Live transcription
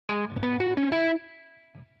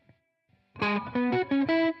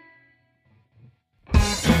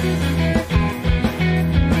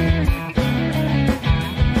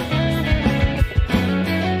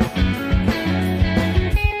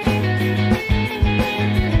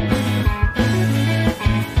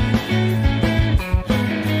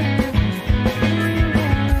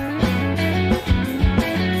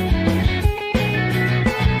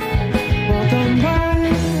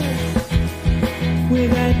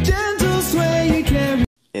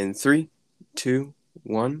In 3, 2,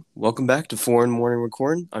 1, welcome back to Foreign Morning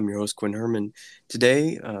Recording. I'm your host, Quinn Herman.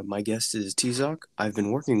 Today, my guest is T-Zoc. I've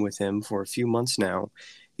been working with him for a few months now.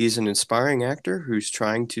 He's an inspiring actor who's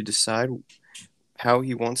trying to decide how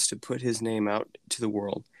he wants to put his name out to the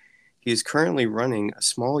world. He is currently running a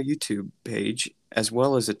small YouTube page as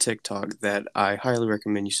well as a TikTok that I highly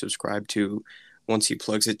recommend you subscribe to once he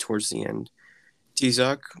plugs it towards the end.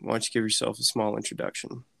 T-Zoc, why don't you give yourself a small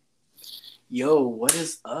introduction? Yo, what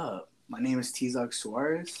is up? My name is T-Zoc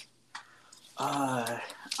Suarez. I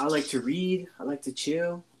like to read. I like to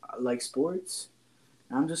chill. I like sports.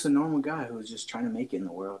 I'm just a normal guy who's just trying to make it in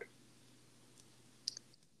the world.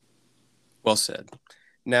 Well said.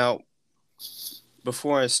 Now,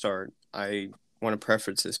 before I start, I want to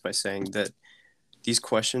preface this by saying that these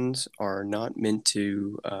questions are not meant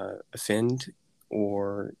to offend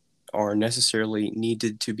or are necessarily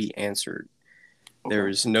needed to be answered. Okay. There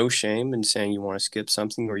is no shame in saying you want to skip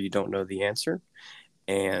something or you don't know the answer.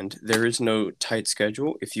 And there is no tight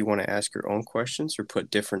schedule. If you want to ask your own questions or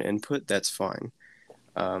put different input, that's fine.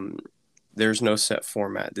 There's no set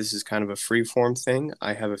format. This is kind of a free form thing.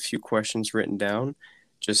 I have a few questions written down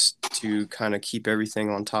just to kind of keep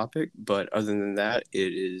everything on topic. But other than that,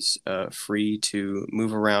 it is free to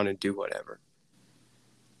move around and do whatever.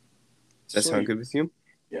 Does that sound good with you?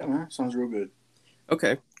 Yeah, man. Sounds real good.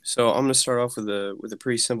 Okay. So I'm going to start off with a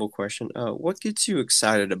pretty simple question. What gets you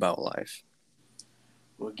excited about life?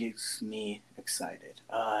 What gets me excited?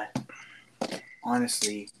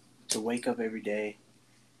 Honestly, to wake up every day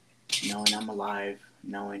knowing I'm alive,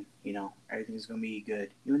 knowing, everything's going to be good.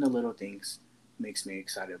 Even the little things makes me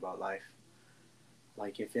excited about life.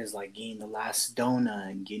 Like if it's like getting the last donut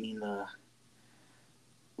and getting the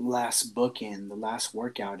last book in, the last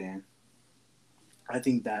workout in, I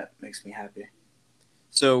think that makes me happy.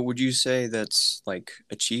 So would you say that's like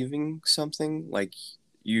achieving something? Like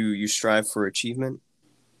you strive for achievement?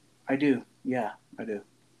 I do. Yeah, I do.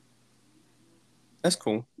 That's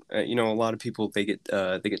cool. A lot of people they get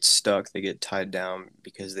stuck, they get tied down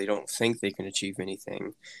because they don't think they can achieve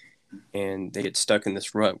anything, and they get stuck in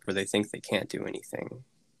this rut where they think they can't do anything.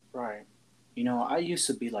 Right. I used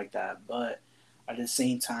to be like that, but at the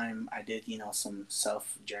same time, I did some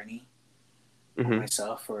self journey on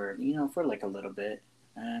myself for like a little bit.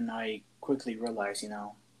 And I quickly realized,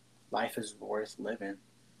 life is worth living.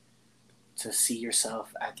 To see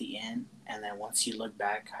yourself at the end, and then once you look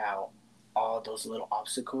back, how all those little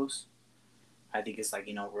obstacles, I think it's like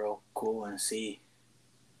real cool and see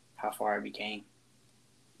how far I became.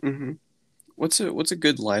 Mm-hmm. What's a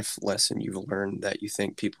good life lesson you've learned that you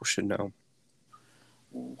think people should know?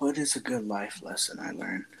 What is a good life lesson I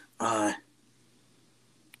learned?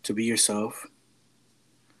 To be yourself,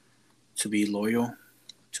 to be loyal,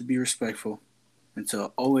 to be respectful, and to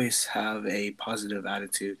always have a positive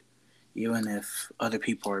attitude, even if other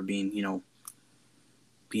people are being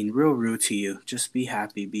real rude to you. Just be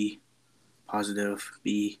happy, be positive,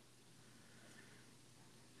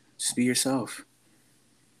 just be yourself.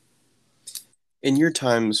 In your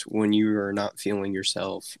times when you are not feeling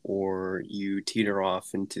yourself or you teeter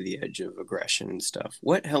off into the edge of aggression and stuff,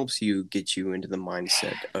 what helps you get you into the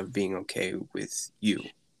mindset of being okay with you,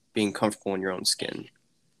 being comfortable in your own skin?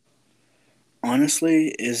 Honestly,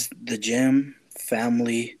 is the gym,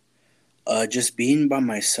 family, just being by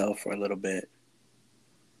myself for a little bit.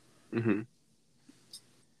 Mm-hmm.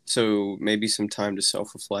 So maybe some time to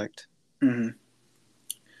self-reflect. Mm-hmm.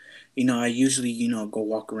 I usually, go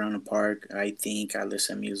walk around the park. I think, I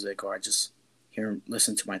listen to music, or I just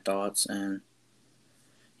listen to my thoughts. And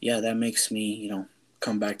yeah, that makes me,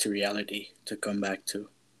 come back to reality, to come back to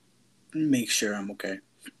make sure I'm okay.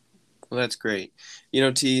 Well, that's great.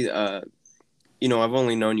 T, I've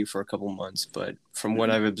only known you for a couple months, but from what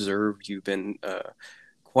I've observed, you've been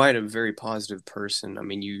quite a very positive person. I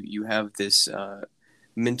mean, you have this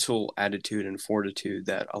mental attitude and fortitude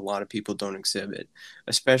that a lot of people don't exhibit,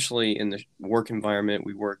 especially in the work environment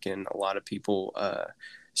we work in. A lot of people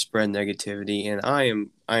spread negativity, and I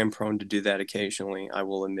am prone to do that occasionally, I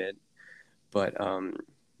will admit. But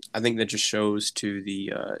I think that just shows to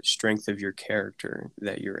the strength of your character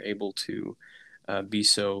that you're able to be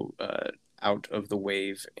so out of the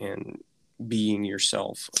wave and being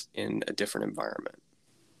yourself in a different environment.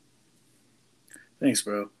 Thanks,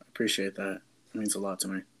 bro. I appreciate that. It means a lot to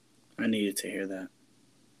me. I needed to hear that.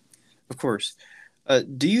 Of course.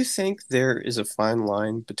 Do you think there is a fine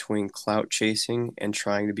line between clout chasing and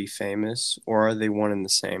trying to be famous, or are they one and the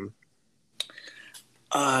same?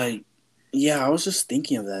 Uh, yeah, I was just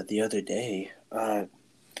thinking of that the other day.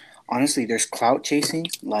 Honestly, there's clout chasing.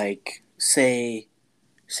 Like, say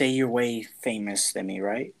you're way famous than me,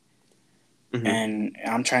 right? Hmm. And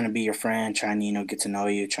I'm trying to be your friend, trying to get to know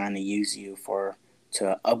you, trying to use you for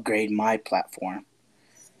to upgrade my platform.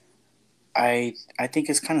 I think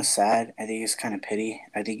it's kind of sad. I think it's kind of pity.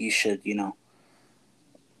 I think you should,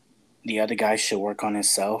 the other guy should work on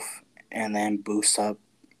himself and then boost up.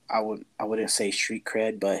 I wouldn't say street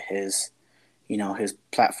cred, but his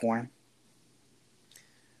platform.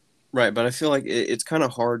 Right, but I feel like it's kind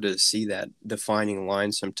of hard to see that defining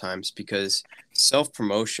line sometimes because self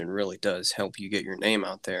promotion really does help you get your name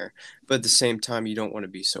out there. But at the same time, you don't want to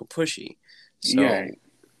be so pushy. Yeah, So,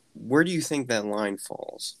 where do you think that line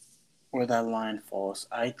falls? where that line falls.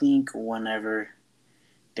 I think whenever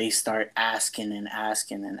they start asking and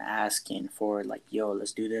asking and asking for like, yo,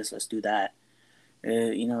 let's do this, let's do that.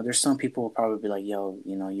 There's some people will probably be like, yo,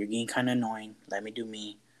 you're getting kind of annoying. Let me do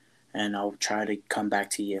me, and I'll try to come back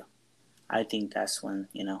to you. I think that's when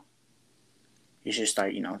you should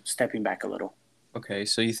start stepping back a little. Okay,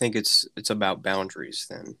 so you think it's about boundaries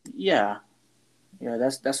then? Yeah, yeah,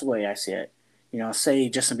 that's the way I see it. Say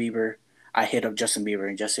Justin Bieber, I hit up Justin Bieber,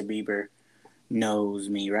 and Justin Bieber knows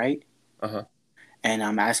me, right? Uh-huh. And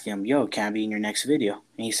I'm asking him, yo, can I be in your next video?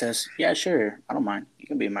 And he says, yeah, sure, I don't mind. You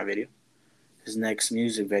can be in my video. His next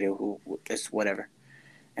music video, it's whatever.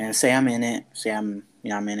 And say I'm in it. Say I'm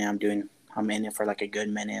in it. I'm in it for like a good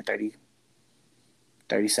minute,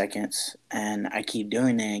 30 seconds. And I keep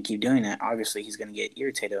doing it and keep doing it. Obviously, he's going to get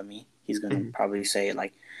irritated with me. He's going to Hmm. probably say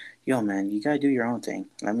like, yo, man, you got to do your own thing.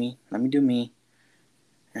 Let me do me.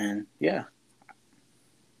 And yeah,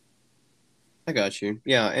 I got you.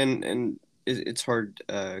 Yeah, and it's hard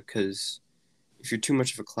because if you're too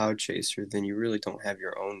much of a cloud chaser, then you really don't have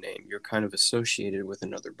your own name. You're kind of associated with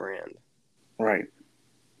another brand. right.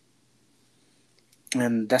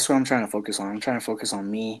 And that's what I'm trying to focus on. I'm trying to focus on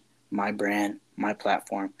me, my brand, my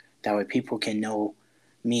platform. That way people can know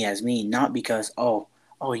me as me, not because, oh,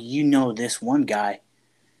 this one guy,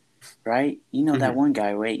 right? You know that Hmm. one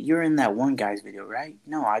guy, right? You're in that one guy's video, right?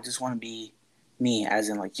 No, I just want to be me, as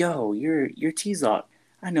in like, yo, you're T-Zoc.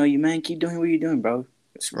 I know you, man. Keep doing what you're doing, bro.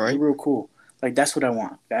 You're Right? real cool. Like that's what I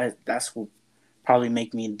want. That's what probably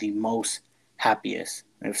make me the most happiest.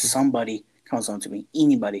 If Mhm. somebody comes on to me,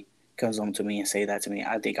 anybody comes on to me and say that to me,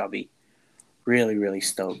 I think I'll be really, really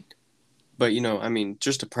stoked. But I mean,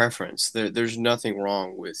 just a preference. There's nothing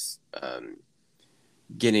wrong with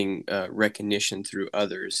getting recognition through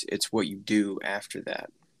others. It's what you do after that.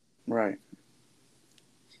 Right.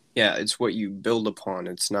 Yeah, it's what you build upon.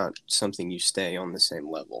 It's not something you stay on the same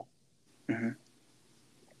level. Hmm.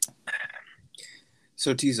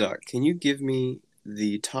 So, Tizak, can you give me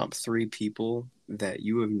the top three people that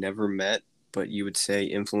you have never met, but you would say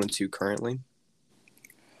influence you currently?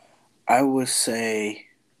 I would say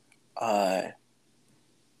uh,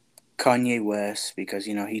 Kanye West because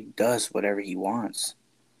he does whatever he wants,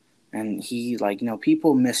 and he like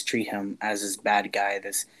people mistreat him as this bad guy,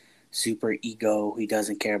 this super ego. He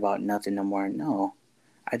doesn't care about nothing no more. No,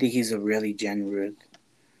 I think he's a really genuine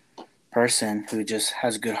person who just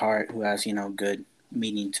has a good heart, who has good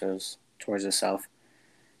meaning towards himself.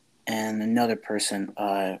 And another person,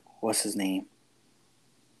 what's his name?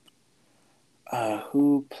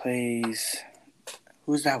 Who plays?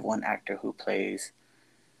 Who's that one actor who plays?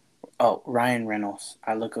 Oh, Ryan Reynolds.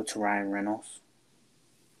 I look up to Ryan Reynolds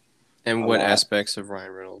And a what lot. aspects of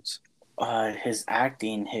Ryan Reynolds? His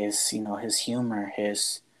acting, his humor,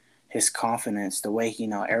 his confidence, the way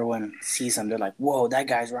everyone sees him, they're like, "Whoa,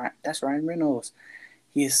 that's Ryan Reynolds.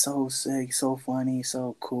 He is so sick, so funny,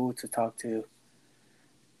 so cool to talk to."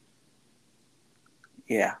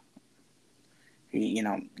 Yeah,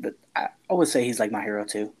 I would say he's like my hero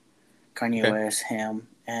too. Kanye Okay. West, him,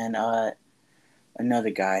 and another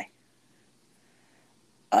guy.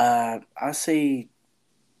 I'll say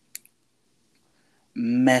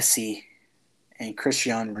Messi and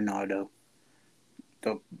Cristiano Ronaldo,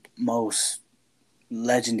 the most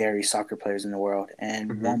legendary soccer players in the world,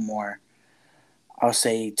 and Hmm. one more. I'll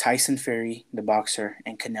say Tyson Fury, the boxer,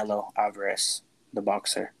 and Canelo Alvarez, the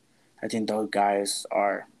boxer. I think those guys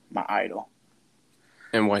are my idol.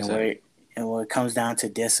 And why is And that? when it comes down to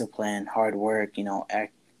discipline, hard work,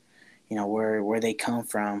 where they come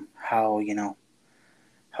from,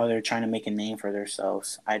 how how they're trying to make a name for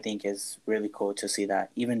themselves. I think is really cool to see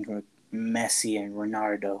that. Even Messi and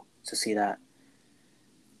Ronaldo, to see that.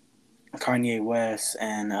 Kanye West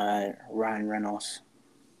and Ryan Reynolds.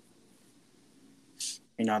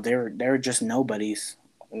 They were just nobodies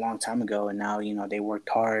a long time ago, and now they worked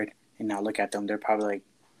hard, and now look at them. They're probably like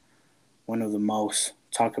one of the most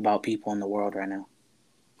talked about people in the world right now.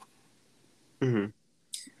 Hmm.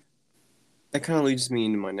 That kind of leads me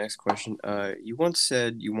into my next question. You once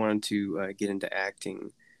said you wanted to get into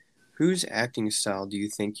acting. Whose acting style do you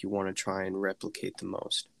think you want to try and replicate the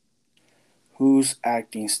most? Whose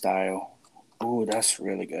acting style? Oh, that's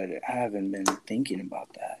really good. I haven't been thinking about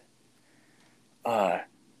that. Uh,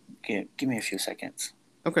 give me a few seconds.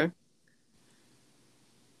 Okay.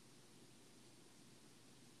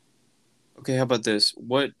 Okay, how about this?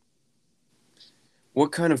 What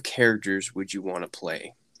kind of characters would you want to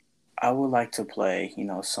play? I would like to play,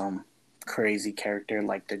 some crazy character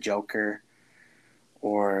like the Joker,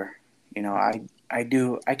 or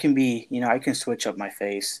I can be, I can switch up my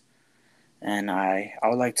face, and I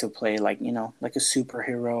would like to play like like a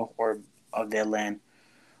superhero or a villain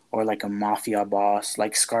or like a mafia boss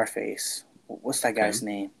like Scarface. What's that Okay. guy's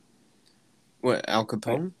name? What, Al Like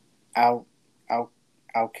Capone? Al Al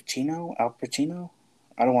Al Pacino? Al Pacino?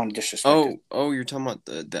 I don't want to disrespect his. Oh, you're talking about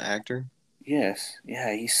the actor? Yes,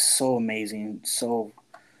 yeah, he's so amazing, so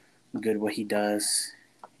good what he does.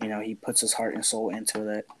 He puts his heart and soul into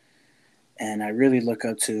it, and I really look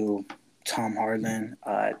up to Tom Harlan,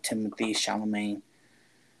 Timothy Chalamet,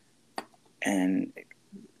 and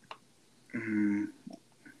um,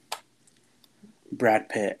 Brad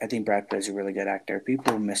Pitt. I think Brad Pitt is a really good actor.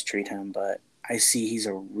 People mistreat him, but I see he's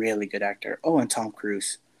a really good actor. Oh, and Tom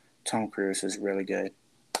Cruise. Tom Cruise is really good.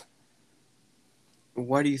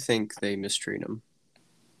 Why do you think they mistreat him?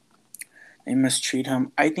 They mistreat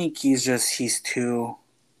him. I think he's too.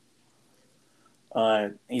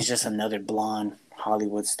 He's just another blonde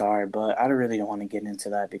Hollywood star, but I don't want to get into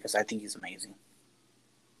that because I think he's amazing.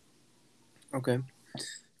 Okay.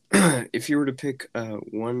 If you were to pick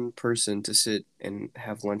one person to sit and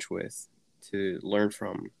have lunch with to learn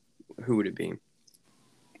from, who would it be?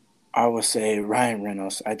 I would say Ryan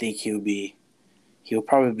Reynolds. I think he'll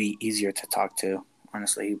probably be easier to talk to.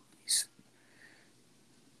 Honestly,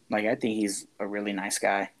 I think he's a really nice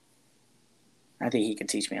guy. I think he could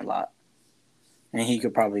teach me a lot, and he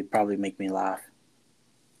could probably make me laugh.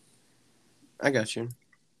 I got you.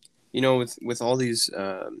 You know, with all these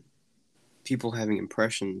people having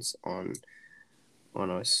impressions on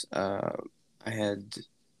us, I had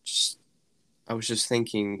just I was just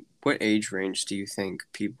thinking, what age range do you think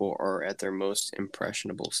people are at their most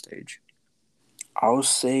impressionable stage? I would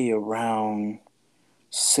say around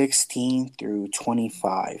 16 through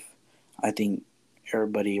 25. I think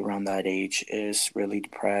everybody around that age is really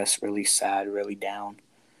depressed, really sad, really down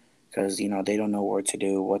because they don't know what to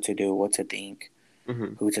do, what to think,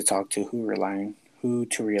 Hmm. who to talk to, who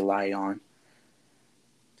to rely on.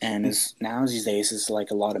 And it's now these days it's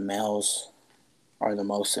like a lot of males are the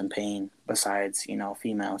most in pain besides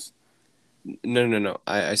females. No, no, no.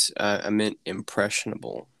 I meant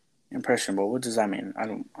impressionable. Impressionable. What does that mean? I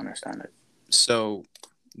don't understand it. So,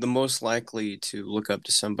 the most likely to look up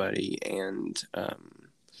to somebody and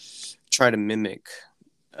try to mimic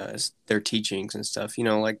their teachings and stuff. You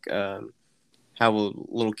know, like how a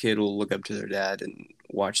little kid will look up to their dad and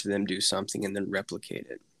watch them do something and then replicate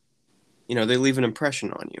it. You know, they leave an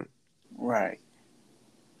impression on you. Right.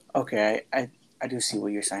 Okay. I do see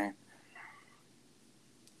what you're saying.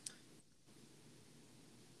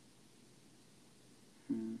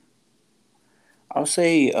 Hmm. I'll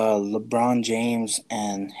say LeBron James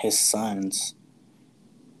and his sons.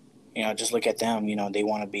 Just look at them. They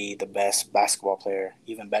want to be the best basketball player,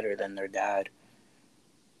 even better than their dad.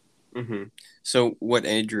 Hmm. So, what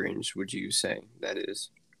age range would you say that is?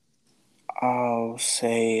 I'll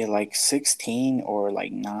say like 16 or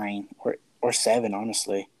like 9 or 7,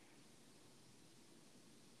 honestly.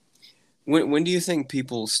 When do you think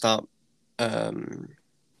people stop um,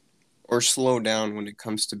 or slow down when it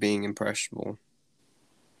comes to being impressionable?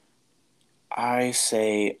 I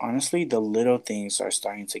say honestly, the little things are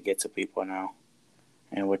starting to get to people now,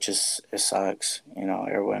 and which is it sucks.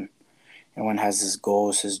 Everyone has his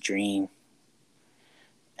goals, his dream,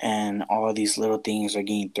 and all these little things are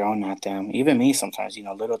getting thrown at them. Even me, sometimes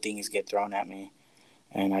little things get thrown at me,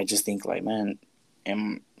 and I just think like, man,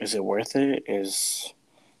 is it worth it?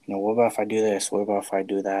 What about if I do this? What about if I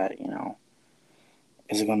do that?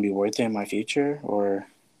 Is it going to be worth it in my future, or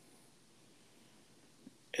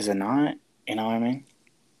is it not? You know what I mean?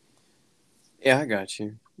 Yeah, I got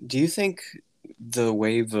you. Do you think the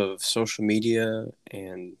wave of social media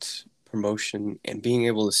and promotion and being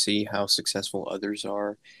able to see how successful others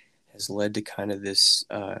are has led to kind of this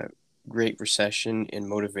great recession in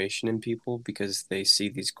motivation in people because they see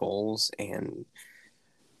these goals and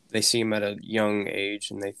they see them at a young age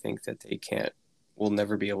and they think that they can't, will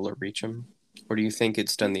never be able to reach them? Or do you think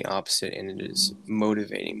it's done the opposite and it is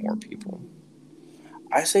motivating more people?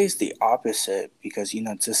 I say it's the opposite because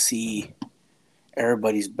to see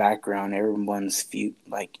everybody's background, everyone's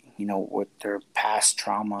like with their past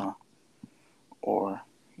trauma, or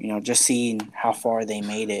just seeing how far they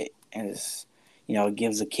made it is, it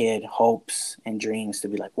gives a kid hopes and dreams to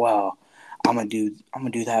be like, wow, I'm gonna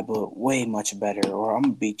do that, but way much better, or I'm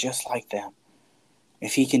gonna be just like them.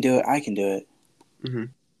 If he can do it, I can do it. Mm-hmm.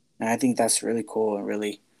 And I think that's really cool and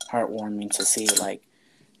really heartwarming to see, like,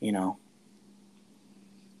 you know,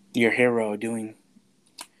 your hero doing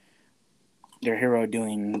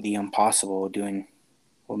the impossible, doing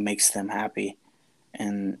what makes them happy,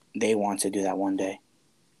 and they want to do that one day.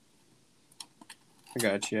 I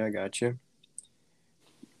got you. I got you.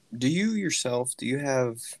 Do you yourself, do you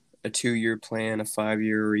have a 2 year plan, a 5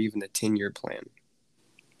 year, or even a 10 year plan?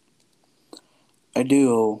 I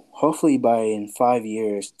do. Hopefully, by in 5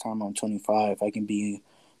 years, time I'm 25, I can be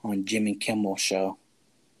on Jimmy Kimmel show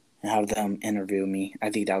and have them interview me. I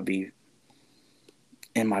think that would be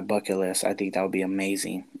in my bucket list. I think that would be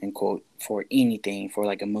amazing and quote for anything, for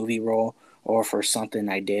like a movie role or for something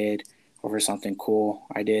I did or for something cool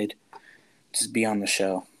I did. Just be on the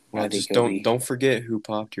show. Well, I think just it'll don't be don't forget who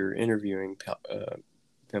popped your interviewing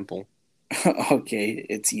pimple. okay.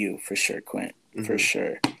 It's you for sure, Quint. For Hmm.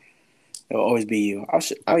 sure, it'll always be you. I,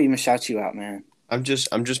 I'll even shout you out, man. I'm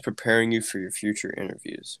just preparing you for your future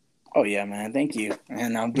interviews. Oh yeah, man. Thank you.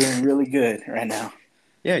 And I'm doing really good right now.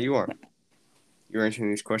 Yeah, you are. You're answering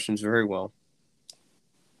these questions very well.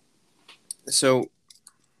 So,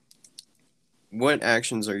 what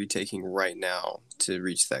actions are you taking right now to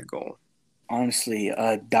reach that goal? Honestly,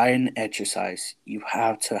 diet and exercise. You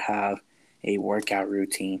have to have a workout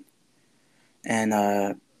routine, and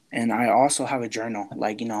I also have a journal.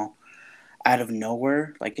 Like out of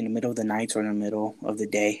nowhere, like in the middle of the night or in the middle of the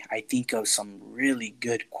day, I think of some really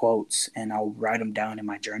good quotes, and I'll write them down in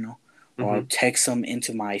my journal, or Hmm. I'll text them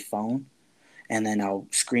into my phone, and then I'll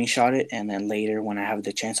screenshot it, and then later when I have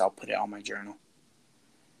the chance, I'll put it on my journal.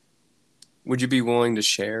 Would you be willing to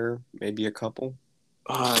share maybe a couple?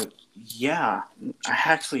 Yeah, I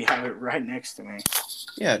actually have it right next to me.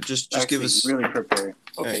 Yeah, just give Actually, us really prepared.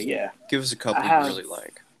 uh, Okay, yeah. give us a I couple you have really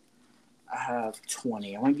like. I have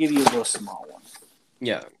 20. I'm gonna give you a little small one.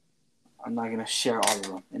 Yeah, I'm not gonna share all of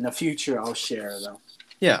them. In the future, I'll share them.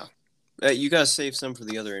 yeah. You gotta save some for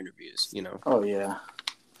the other interviews. Oh yeah,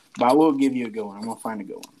 but I will give you a good one. I'm gonna find a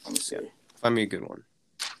good one. Let me Yeah, see. find me a good one.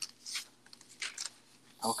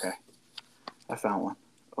 Okay, I found one.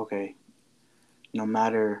 Okay, no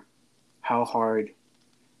matter how hard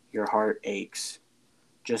your heart aches,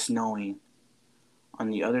 just knowing on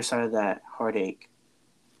the other side of that heartache,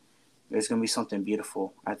 there's gonna be something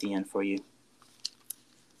beautiful at the end for you.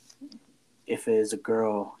 If it is a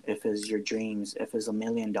girl, if it's your dreams, if it's $1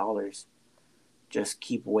 million, just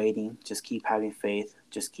keep waiting, just keep having faith,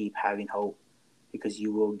 just keep having hope because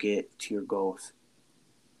you will get to your goals.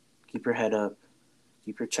 Keep your head up,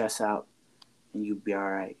 keep your chest out, and you'll be all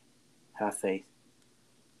right. Have faith.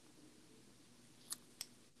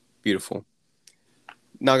 Beautiful.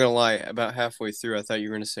 Not gonna lie, about halfway through, I thought you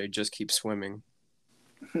were gonna say just keep swimming.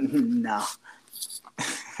 No.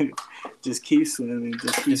 Just keep swimming.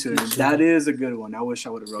 Just keep Just keep swimming. swimming. That is a good one. I wish I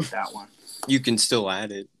would have wrote that one. You can still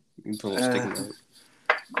add it. You can put a little sticky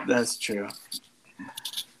note. That's true. I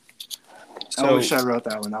So wish I wrote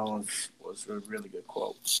that one. That one was a really good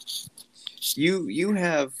quote. you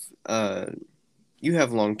have you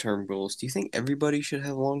have long term goals. Do you think everybody should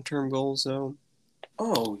have long term goals though?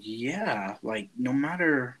 Oh yeah, like no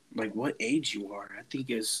matter like what age you are, I think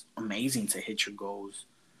it's amazing to hit your goals.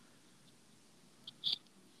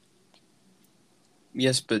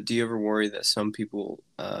 Yes, but do you ever worry that some people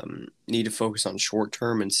need to focus on short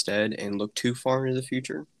term instead and look too far into the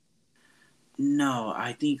future? No,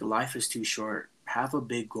 I think life is too short. Have a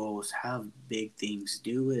big goals, have big things,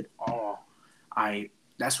 do it all. I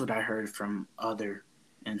That's what I heard from other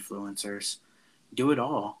influencers. Do it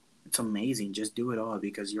all. It's amazing. Just do it all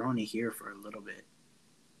because you're only here for a little bit.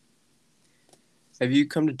 Have you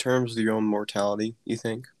come to terms with your own mortality, you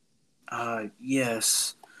think?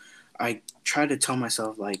 Yes. I try to tell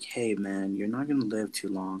myself like, hey man, you're not gonna live too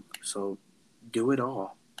long, so do it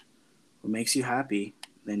all. What makes you happy,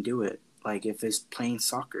 then do it. Like if it's playing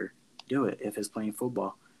soccer, do it. If it's playing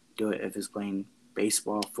football, do it. If it's playing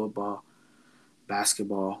baseball, football,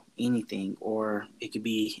 basketball, anything, or it could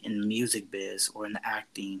be in the music biz or in the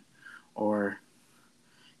acting, or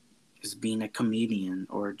just being a comedian,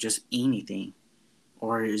 or just anything,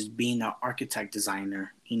 or is being an architect,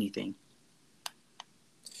 designer, anything.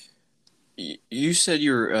 You said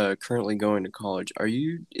you're currently going to college.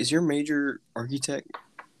 Is your major architect?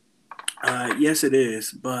 Yes, it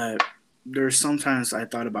is, but there's sometimes I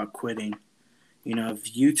thought about quitting.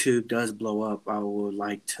 If YouTube does blow up, I would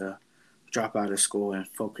like to drop out of school and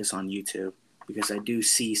focus on YouTube because I do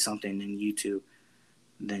see something in YouTube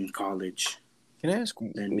than college. Can I ask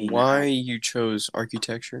Than being why you chose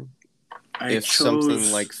architecture? I If something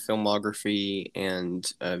chose like filmography and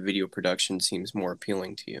video production seems more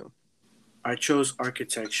appealing to you. I chose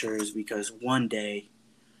architecture is because one day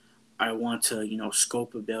I want to,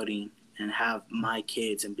 scope a building and have my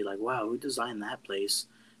kids and be like, wow, who designed that place?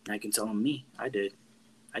 And I can tell them, me, I did.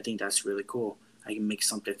 I think that's really cool. I can make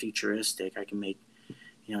something futuristic. I can make,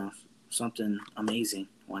 you know, something amazing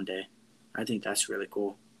one day. I think that's really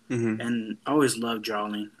cool. Mm-hmm. And I always love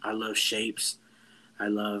drawing. I love shapes. I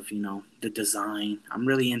love, the design. I'm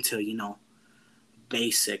really into,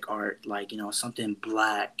 basic art, like, something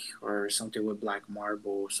black or something with black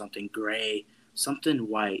marble, something gray, something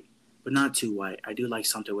white, but not too white. I do like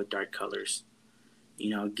something with dark colors.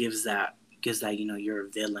 Gives that, you're a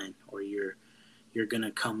villain or you're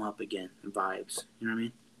gonna come up again vibes. You know what I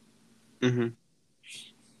mean? Mm-hmm.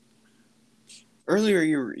 Earlier,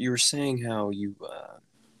 you were saying how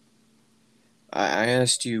I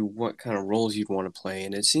asked you what kind of roles you'd want to play,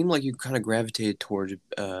 and it seemed like you kind of gravitated towards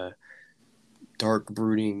dark,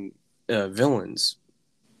 brooding villains.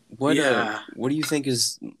 Yeah, What do you think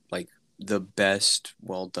is like the best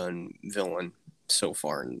well done villain so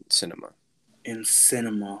far in cinema? in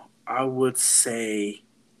cinema, I would say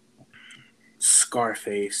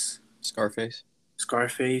Scarface. Scarface.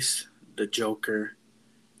 Scarface, the Joker.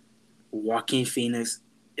 Joaquin Phoenix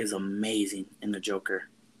is amazing in the Joker.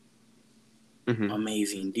 Mm-hmm.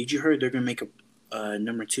 Amazing. Did you heard they're gonna make a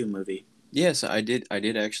number two movie? Yes, I did. I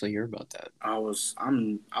did actually hear about that. I was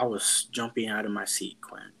jumping out of my seat,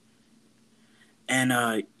 Quinn. And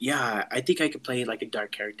yeah, I think I could play like a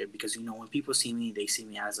dark character because when people see me, they see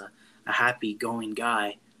me as a happy going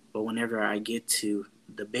guy. But whenever I get to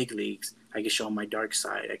the big leagues, I can show 'em my dark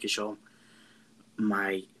side. I can show 'em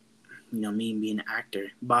my me being an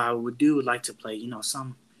actor. But I would like to play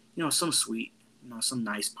some sweet some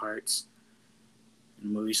nice parts in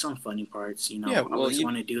the movie, some funny parts. Yeah, I well, always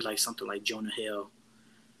want to do like something like Jonah Hill.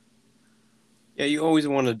 you always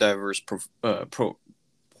want a diverse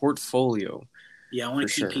portfolio Yeah, I want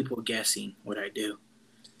for to keep sure. people guessing what I do.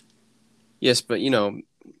 Yes, but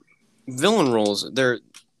villain roles they're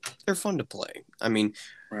fun to play. I mean,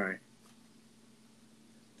 Right.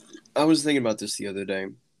 I was thinking about this the other day.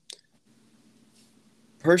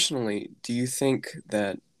 Personally, do you think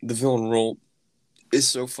that the villain role is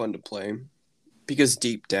so fun to play because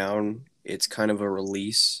deep down it's kind of a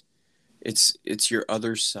release? It's your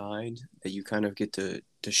other side that you kind of get to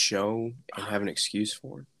show and have an excuse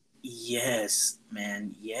for. Yes,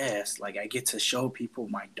 man. Yes. Like I get to show people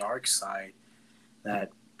my dark side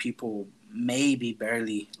that people may be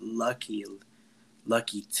barely lucky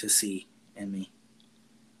to see in me.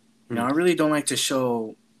 Hmm. I really don't like to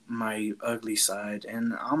show my ugly side,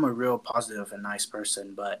 and I'm a real positive and nice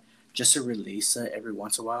person, but just to release it every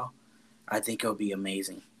once in a while, I think it'll be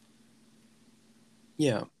amazing.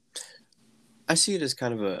 Yeah, I see it as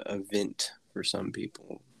kind of a vent for some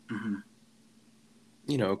people. Hmm.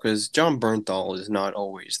 Because John Bernthal is not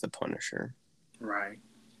always the Punisher. Right.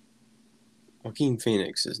 Joaquin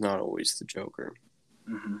Phoenix is not always the Joker.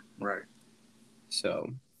 Right.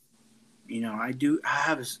 So, I do.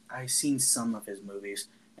 I've seen some of his movies,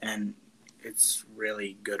 and it's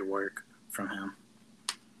really good work from him.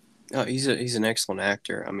 he's an excellent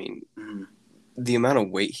actor. I mean, Hmm. the amount of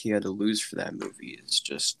weight he had to lose for that movie is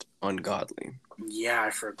just ungodly. Yeah,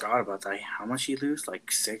 I forgot about that. How much he lose?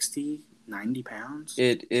 Like 60, 90 pounds?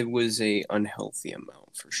 It was a unhealthy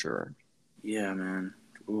amount for sure. Yeah, man.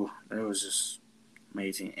 Ooh, that was just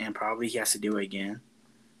amazing. And probably he has to do it again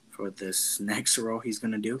for this next role he's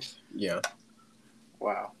gonna do. Yeah.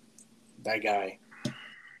 Wow, that guy.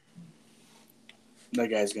 That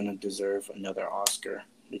guy's gonna deserve another Oscar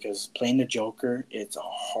because playing the Joker, it's a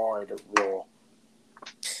hard role.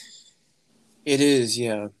 It is,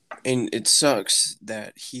 yeah. And it sucks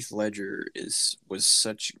that Heath Ledger was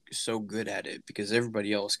so good at it because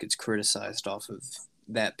everybody else gets criticized off of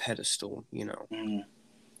that pedestal. Mm.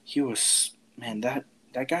 He was man. That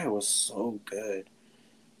guy was so good.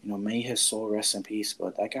 May his soul rest in peace.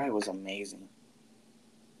 But that guy was amazing.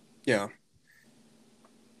 Yeah,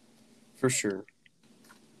 for sure.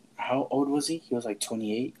 How old was he? He was like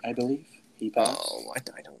 28, I believe. He passed. Oh,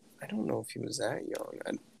 I don't know if he was that young.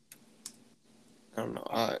 I don't know.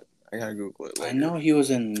 I gotta Google it I later. know he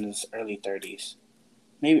was in his early 30s.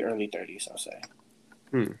 Maybe early 30s, I'll say.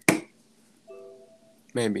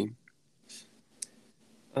 Maybe.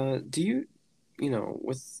 Do you,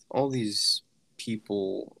 with all these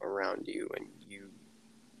people around you, and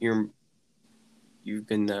you're you've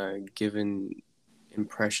been given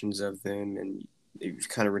impressions of them, and you've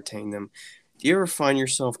kind of retained them. Do you ever find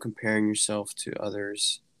yourself comparing yourself to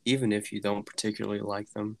others, even if you don't particularly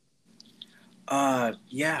like them?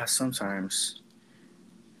 Yeah, sometimes.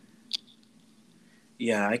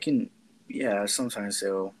 Yeah, I can. Yeah, sometimes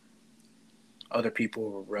they'll other people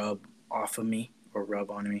will rub off of me or rub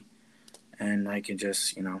on me, and I can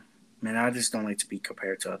just, man, I just don't like to be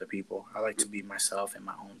compared to other people. I like to be myself and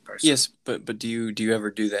my own person. Yes, but do you ever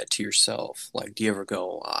do that to yourself? Like, do you ever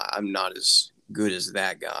go, I'm not as good as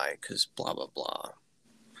that guy because blah blah blah?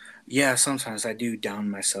 Yeah, sometimes I do down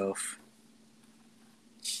myself.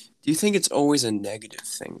 Do you think it's always a negative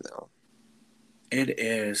thing though? It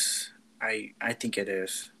is. I think it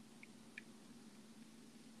is.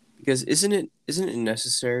 Because isn't it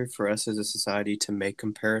necessary for us as a society to make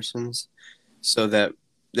comparisons so that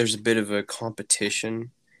there's a bit of a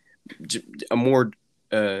competition, a more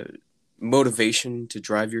uh, motivation to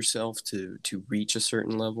drive yourself to reach a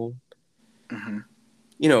certain level? Hmm.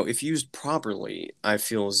 If used properly, I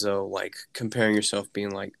feel as though like comparing yourself,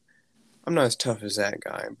 being like, I'm not as tough as that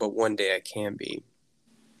guy, but one day I can be,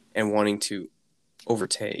 and wanting to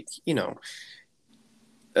overtake.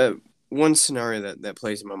 Uh, One scenario that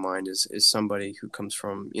plays in my mind is somebody who comes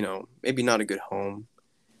from maybe not a good home,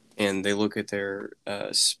 and they look at their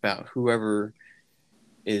spouse, whoever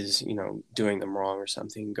is doing them wrong or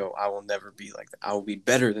something, and go, I will never be like that. I will be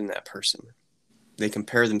better than that person. They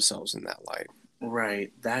compare themselves in that light.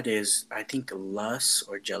 Right. That is, I think, lust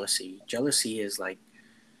or jealousy. Jealousy is like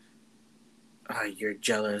you're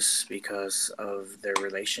jealous because of their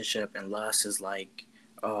relationship, and lust is like,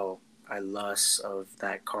 oh, I lust of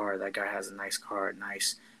that car. That guy has a nice car,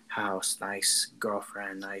 nice house, nice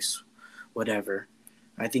girlfriend, nice whatever.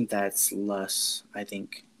 I think that's lust. I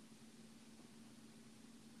think.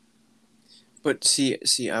 But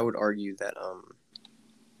see, I would argue that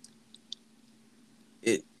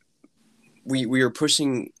it we are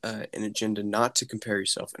pushing an agenda not to compare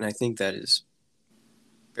yourself, and I think that is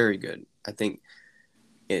very good. I think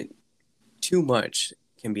it too much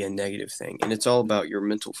can be a negative thing, and it's all about your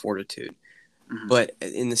mental fortitude. Mhm. But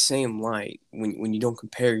in the same light, when you don't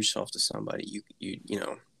compare yourself to somebody,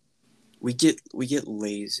 we get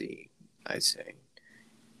lazy. I say,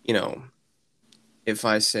 you know, if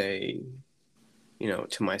I say,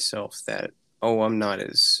 to myself that, oh, I'm not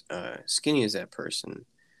as skinny as that person,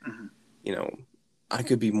 Mhm. you know, I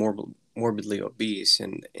could be morbidly obese,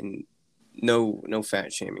 and no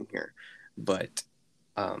fat shaming here, but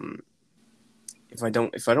um, if I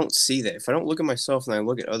don't see that, if I don't look at myself and I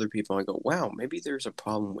look at other people and I go, wow, maybe there's a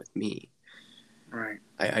problem with me. Right.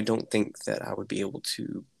 I don't think that I would be able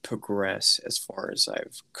to progress as far as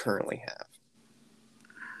I've currently have.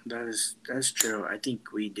 That's true. I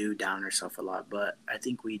think we do down ourselves a lot, but I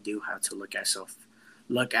think we do have to look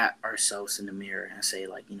at ourselves in the mirror and say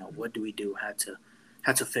like, what do we do? Had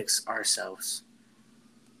to fix ourselves.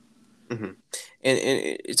 Hmm. And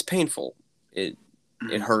it's painful. It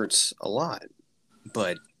Mm-hmm. hurts a lot,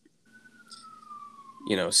 but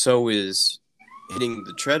so is hitting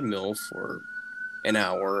the treadmill for an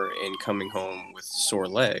hour and coming home with sore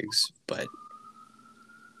legs, but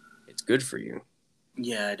it's good for you.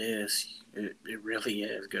 Yeah, it is. It really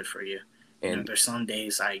is good for you. And There's some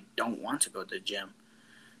days I don't want to go to the gym,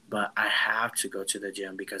 but I have to go to the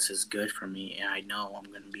gym because it's good for me, and I know I'm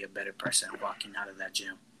going to be a better person walking out of that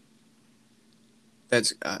gym.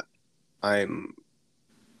 that's I'm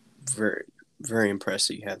very very impressed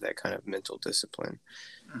that you have that kind of mental discipline.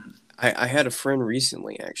 Mm-hmm. I had a friend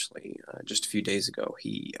recently, actually, just a few days ago.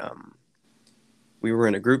 We were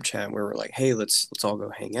in a group chat where we were like, hey, let's all go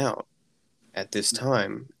hang out at this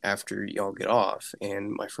time after y'all get off.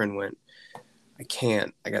 And my friend went, I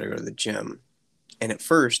can't. I got to go to the gym. And at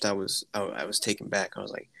first, I was taken back. I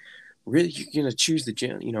was like, really, you're gonna choose the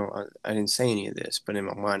gym? I didn't say any of this, but in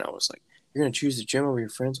my mind, I was like, you're gonna choose the gym over your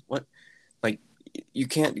friends? What? Like, you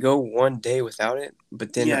can't go one day without it.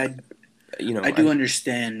 But then, Yeah, I do I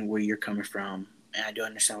understand where you're coming from, and I do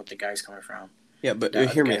understand what the guy's coming from. yeah, but The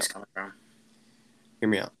other hear me guy's out. coming from. Hear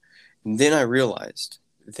me out. And then I realized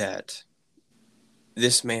that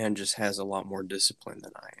this man just has a lot more discipline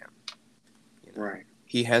than I am. Right.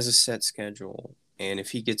 He has a set schedule, and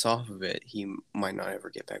if he gets off of it, he might not ever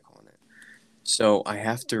get back on it. So I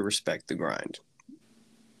have to respect the grind.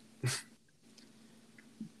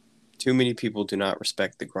 Too many people do not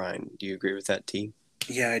respect the grind. Do you agree with that, T?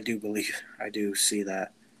 Yeah, I do see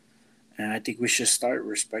that. And I think we should start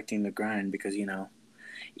respecting the grind because,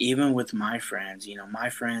 even with my friends, my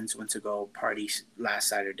friends went to go party last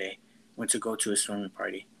Saturday, went to go to a swimming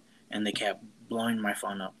party, and they kept blowing my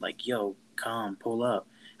phone up like, yo, come, pull up.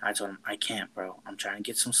 I told them, I can't, bro. I'm trying to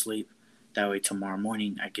get some sleep. That way, tomorrow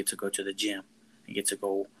morning, I get to go to the gym. I get to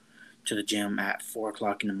go to the gym at 4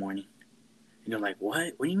 o'clock in the morning. And they're like,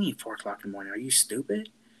 what? What do you mean 4 o'clock in the morning? Are you stupid?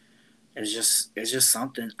 It's just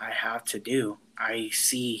something I have to do. I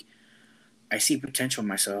see potential in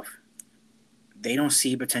myself. They don't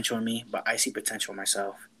see potential in me, but I see potential in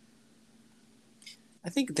myself. I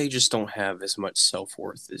think they just don't have as much self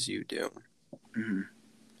worth as you do. Mm-hmm.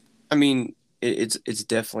 I mean, it's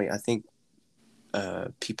definitely. I think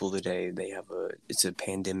people today it's a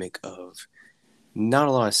pandemic of not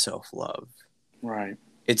a lot of self love. Right.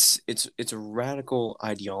 It's a radical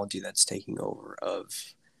ideology that's taking over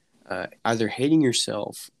of either hating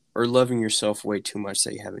yourself or loving yourself way too much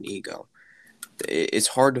that you have an ego. It's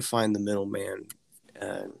hard to find the middleman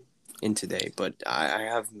uh, in today, but I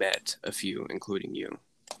have met a few, including you.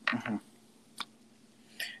 Mm-hmm.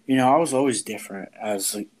 I was always different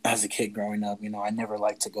as a kid growing up. I never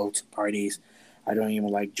liked to go to parties. I don't even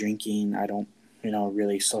like drinking. I don't,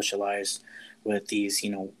 really socialize with these,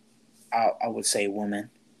 I would say women.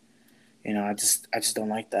 I just don't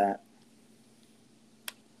like that.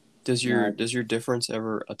 Does You your know, does your difference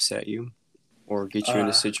ever upset you, or get you into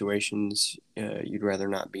uh, situations you'd rather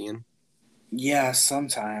not be in? yeah,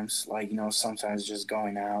 sometimes, like, sometimes just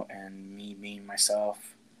going out and me being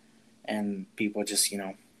myself and people just,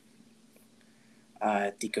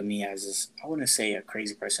 think of me as this, I wouldn't say a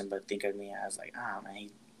crazy person, but think of me as like, ah, man,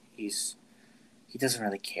 he's he doesn't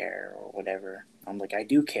really care or whatever. I'm like, I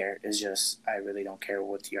do care. It's just I really don't care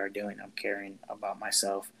what you are doing. I'm caring about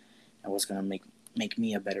myself and what's gonna make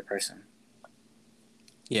me a better person.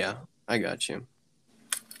 Yeah, I got you.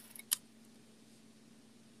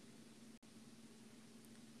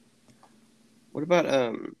 What about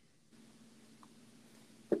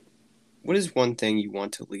what is one thing you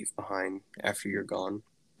want to leave behind after you're gone?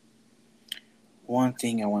 One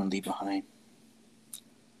thing I want to leave behind: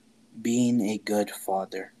 being a good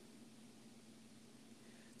father.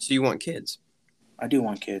 So you want kids? I do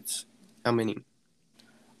want kids. How many?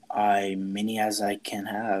 I many as I can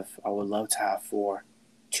have. I would love to have four,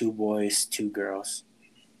 two boys, two girls.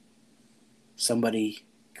 Somebody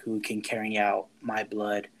who can carry out my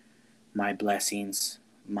blood, my blessings,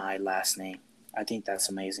 my last name. I think that's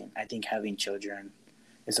amazing. I think having children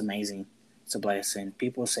is amazing. It's a blessing.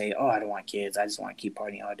 People say, "Oh, I don't want kids. I just want to keep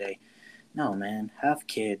partying all day." No, man, have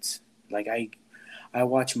kids. Like I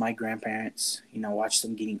watch my grandparents. Watch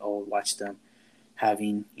them getting old. Watch them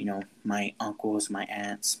having, my uncles, my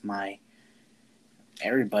aunts, my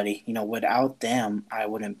everybody. Without them, I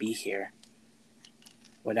wouldn't be here.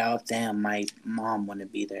 Without them, my mom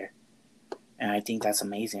wouldn't be there. And I think that's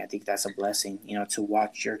amazing. I think that's a blessing, to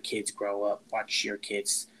watch your kids grow up, watch your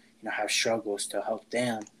kids, have struggles to help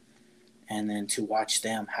them, and then to watch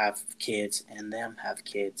them have kids and them have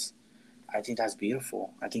kids. I think that's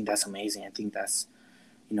beautiful. I think that's amazing. I think that's,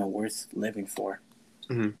 worth living for.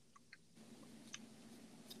 Hmm.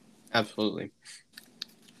 Absolutely.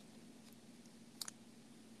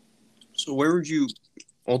 So where would you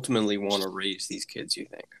ultimately want to raise these kids, you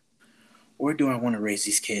think? Where do I want to raise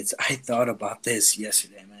these kids? I thought about this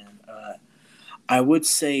yesterday, man. I would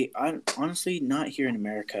say, I honestly not here in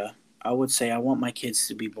America. I would say I want my kids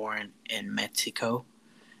to be born in Mexico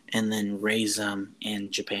and then raise them in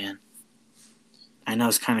Japan. I know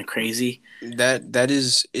it's kind of crazy.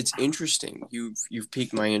 It's interesting. You've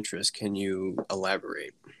piqued my interest. Can you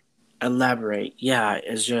elaborate? Elaborate. Yeah,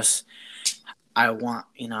 it's just I want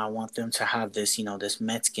them to have this, this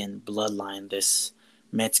Mexican bloodline. This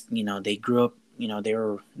they grew up,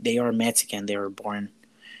 they are Mexican. They were born.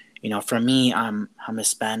 For me, I'm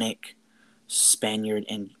Hispanic, Spaniard,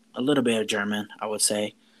 and a little bit of German, I would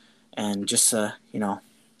say. And just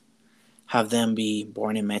have them be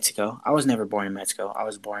born in Mexico. I was never born in Mexico. I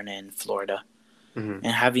was born in Florida. Hmm.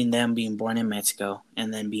 And having them being born in Mexico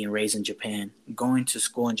and then being raised in Japan, going to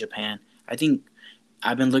school in Japan. I think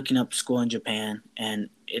I've been looking up school in Japan, and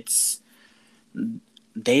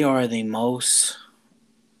they are the most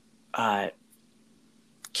uh,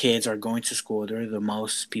 kids are going to school. They're the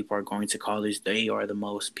most people are going to college. They are the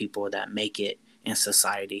most people that make it in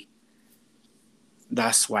society.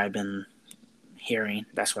 That's why I've been hearing.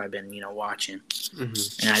 That's what I've been, watching.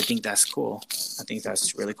 Mm-hmm. And I think that's cool. I think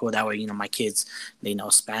that's really cool. That way, my kids, they know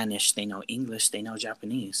Spanish, they know English, they know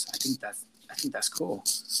Japanese. I think that's cool.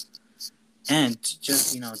 And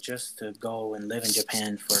just, just to go and live in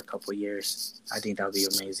Japan for a couple of years, I think that would be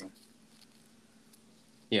amazing.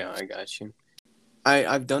 Yeah, I got you.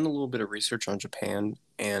 I've done a little bit of research on Japan,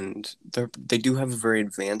 and they do have a very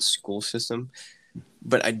advanced school system.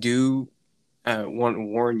 But I do want to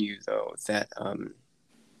warn you, though, that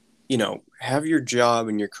have your job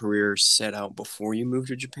and your career set out before you move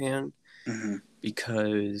to Japan, Mm-hmm.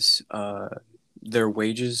 because their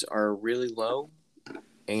wages are really low,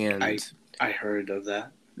 and I heard of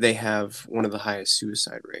that. they have one of the highest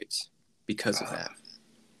suicide rates because of that.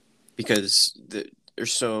 Because they're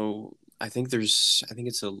so, I think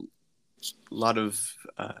it's a lot of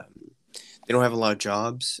they don't have a lot of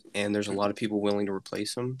jobs, and there's a lot of people willing to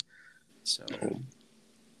replace them. So,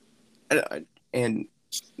 and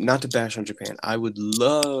not to bash on Japan, I would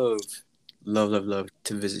love to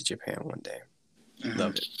visit Japan one day. Mm-hmm.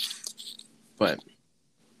 Love it. But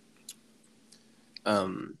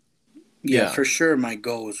yeah, for sure, my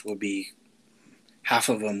goals will be, half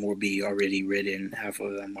of them will be already written, half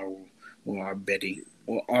of them will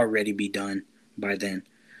already be done by then.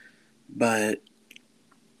 But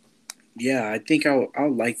yeah, I think I'll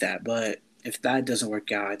like that. But if that doesn't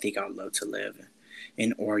work out, I think I'd love to live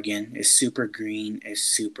in Oregon. It's super green. It's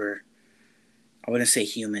super, I wouldn't say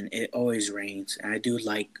human. It always rains, and I do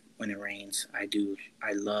like when it rains. I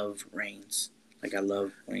love rains. Like, I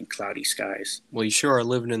love when cloudy skies. Well, you sure are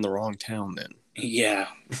living in the wrong town then. Yeah,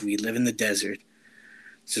 we live in the desert.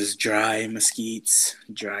 It's just dry mesquites,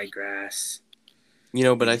 dry grass.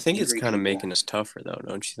 But I think it's kind of making us tougher, though,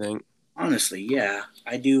 don't you think? Honestly, yeah.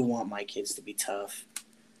 I do want my kids to be tough.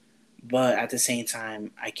 But at the same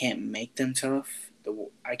time, I can't make them tough.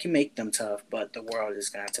 I can make them tough, but the world is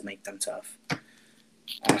going to have to make them tough.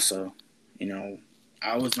 Also,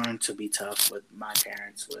 I was learned to be tough with my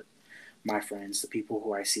parents, with my friends, the people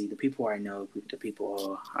who I see, the people I know, the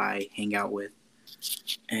people I hang out with.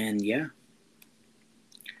 And yeah,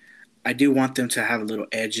 I do want them to have a little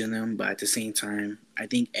edge in them, but at the same time, I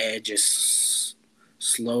think edge is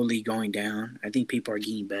slowly going down. I think people are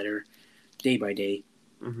getting better day by day.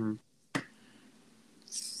 Mm-hmm.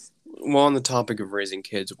 Well, on the topic of raising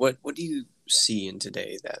kids, what do you see in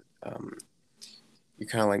today that you're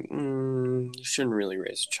kind of like, you shouldn't really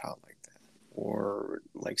raise a child like that, or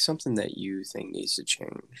like something that you think needs to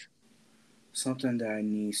change? Something that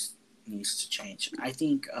needs to change. I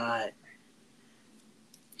think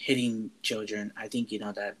hitting children, I think,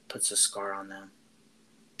 that puts a scar on them.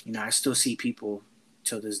 I still see people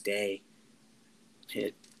till this day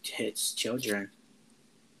hits children.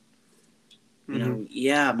 Mm-hmm.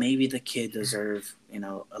 Yeah, maybe the kid deserves,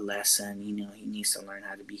 a lesson. He needs to learn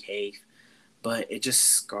how to behave, but it just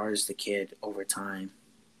scars the kid over time.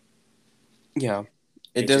 Yeah,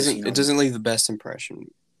 it doesn't leave the best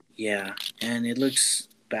impression. Yeah, and it looks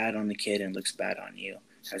bad on the kid and looks bad on you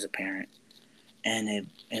as a parent, and it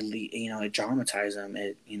traumatizes them.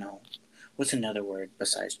 What's another word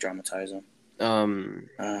besides traumatize them?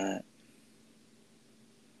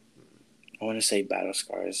 I want to say battle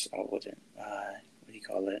scars. I wouldn't. What do you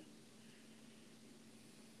call it?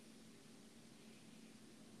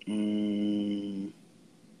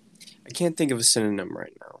 I can't think of a synonym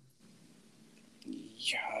right now.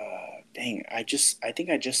 Yeah, dang. I think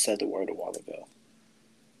I just said the word a while ago.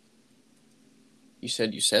 You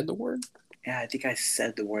said the word? Yeah, I think I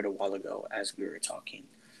said the word a while ago as we were talking.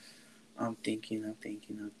 I'm thinking.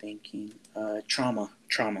 Trauma.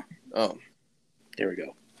 Oh. There we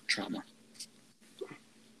go. Trauma.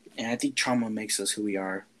 And I think trauma makes us who we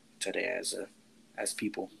are today as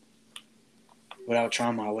people. Without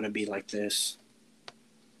trauma, I wouldn't be like this.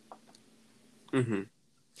 Mm-hmm.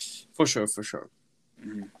 For sure.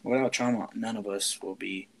 Mm-hmm. Without trauma, none of us will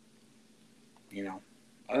be,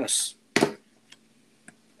 us.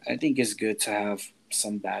 I think it's good to have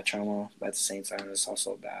some bad trauma, but at the same time, it's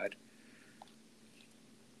also bad.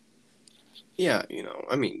 Yeah,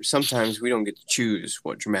 I mean, sometimes we don't get to choose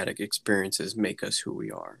what traumatic experiences make us who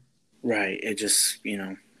we are. Right. It just,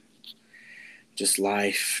 just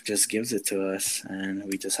life just gives it to us, and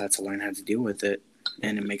we just have to learn how to deal with it,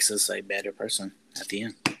 and it makes us a better person at the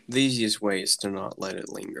end. The easiest way is to not let it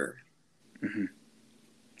linger. Mm-hmm.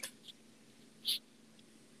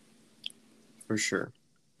 For sure.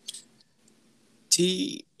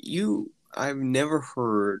 I've never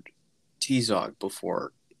heard T-Zog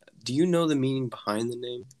before. Do you know the meaning behind the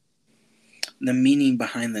name? The meaning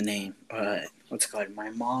behind the name, what's it called?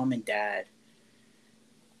 My mom and dad,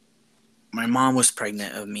 my mom was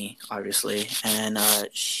pregnant of me, obviously, and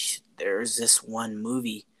there's this one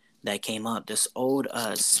movie that came up, this old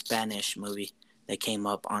Spanish movie that came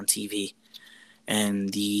up on TV, and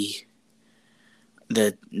the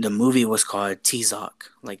movie was called Tizok.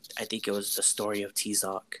 Like, I think it was the story of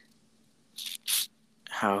Tizok,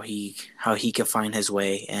 how he could find his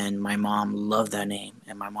way, and my mom loved that name,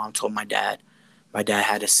 and my mom told my dad. My dad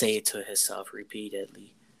had to say it to himself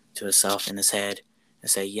repeatedly, to himself in his head,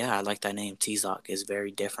 and say, "Yeah, I like that name. Tizok is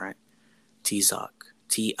very different. Tizok,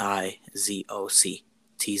 Tizoc,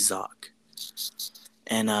 Tizok."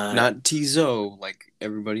 And Not Tizo like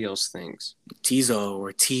everybody else thinks. Tizo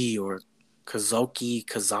or T or Kazoki,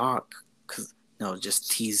 Kazak, no,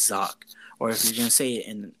 just Tizok. Or if you're gonna say it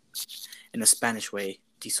in a Spanish way,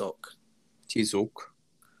 Tizoc, Tizok.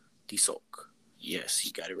 Tizoc. Yes,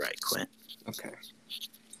 you got it right, Clint. Okay.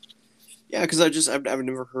 Yeah, because I've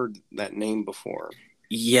never heard that name before.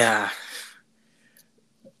 Yeah.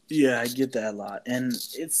 Yeah, I get that a lot, and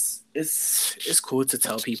it's cool to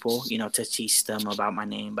tell people, to teach them about my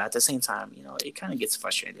name, but at the same time, it kind of gets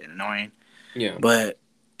frustrating and annoying. Yeah. But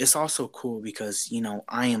it's also cool because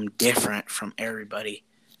I am different from everybody.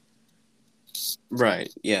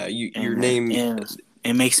 Right. Yeah. Your name. And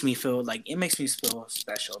it makes me feel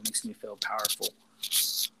special. It makes me feel powerful.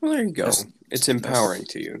 Well, there you go. It's empowering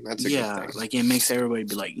to you. That's a good thing. Like it makes everybody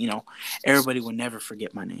be like, everybody will never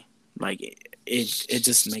forget my name. Like it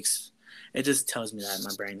just tells me that in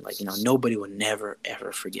my brain, like, nobody will never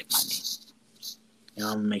ever forget my name. I'm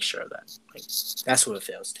gonna make sure of that. Like, that's what it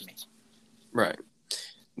feels to me. Right.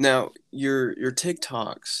 Now, your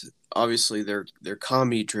TikToks, obviously they're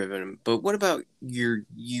comedy driven, but what about your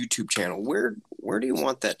YouTube channel? Where do you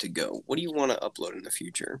want that to go? What do you want to upload in the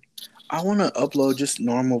future? I want to upload just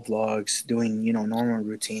normal vlogs, doing normal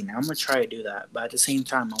routine. I'm gonna try to do that, but at the same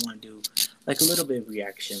time, I want to do like a little bit of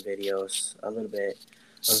reaction videos, a little bit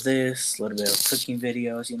of this, a little bit of cooking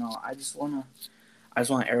videos. I just want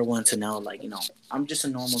everyone to know, like, I'm just a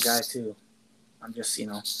normal guy too. I'm just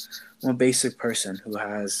I'm a basic person who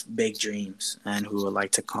has big dreams and who would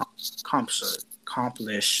like to accomplish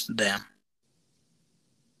them.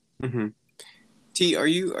 Mm-hmm. T, are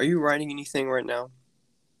you writing anything right now?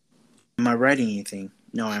 Am I writing anything?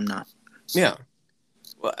 No, I'm not. Yeah.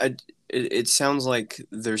 Well, it sounds like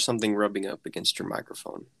there's something rubbing up against your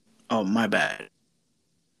microphone. Oh, my bad.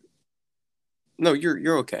 No,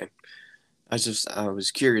 you're okay. I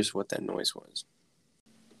was curious what that noise was.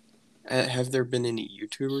 Have there been any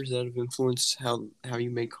YouTubers that have influenced how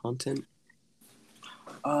you make content?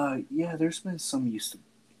 Yeah, there's been some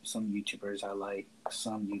YouTubers I like.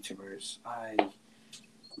 Some YouTubers I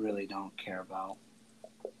really don't care about.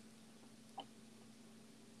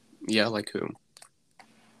 Yeah, like who?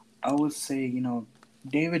 I would say,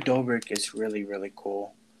 David Dobrik is really, really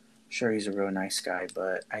cool. Sure, he's a real nice guy,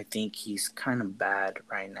 but I think he's kind of bad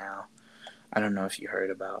right now. I don't know if you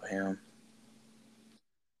heard about him.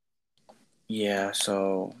 Yeah,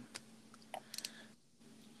 so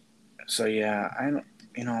yeah,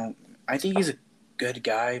 I think he's a good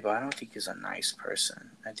guy, but I don't think he's a nice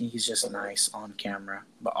person. I think he's just nice on camera,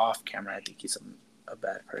 but off camera, I think he's a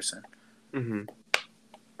bad person. Mm-hmm.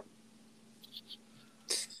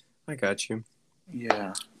 I got you.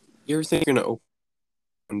 Yeah. You ever think you're gonna open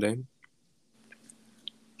one day?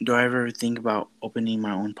 Do I ever think about opening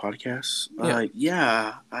my own podcast? Yeah.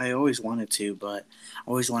 Yeah, I always wanted to, but I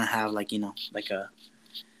always want to have like like a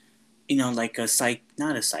not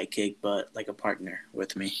a sidekick, but like a partner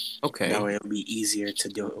with me. Okay. That way it'll be easier to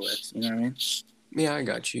do it with. You know what I mean? Yeah, I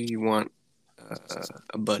got you. You want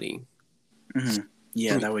a buddy. Mm-hmm.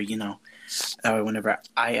 Yeah, that way that way whenever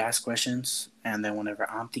I ask questions, and then whenever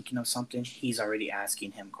I'm thinking of something, he's already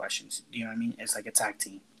asking him questions. Do you know what I mean? It's like a tag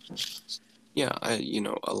team. Yeah,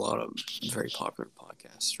 a lot of very popular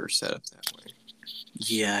podcasts are set up that way.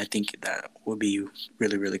 Yeah, I think that would be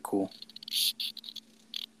really, really cool.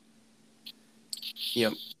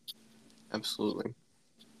 Yep, absolutely.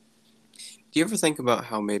 Do you ever think about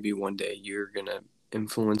how maybe one day you're gonna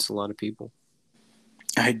influence a lot of people?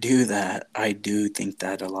 I do that. I do think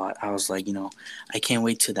that a lot. I was like, I can't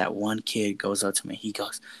wait till that one kid goes up to me. He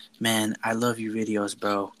goes, "Man, I love your videos,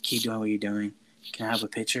 bro. Keep doing what you're doing. Can I have a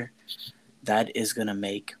picture?" That is going to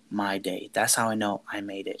make my day. That's how I know I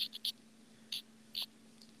made it.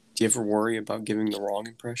 Do you ever worry about giving the wrong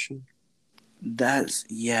impression? That's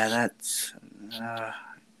I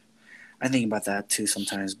think about that too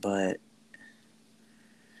sometimes, but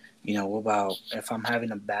what about if I'm having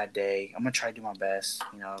a bad day? I'm going to try to do my best.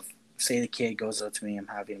 Say the kid goes up to me, I'm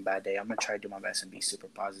having a bad day. I'm going to try to do my best and be super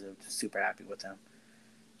positive, super happy with him.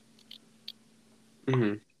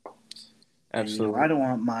 Mm-hmm. Absolutely. And, I don't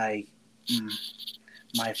want my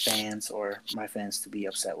my fans or my fans to be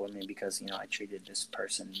upset with me because I treated this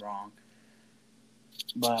person wrong.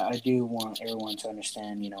 But I do want everyone to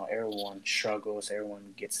understand. Everyone struggles,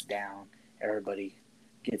 everyone gets down, everybody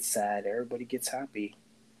gets sad, everybody gets happy.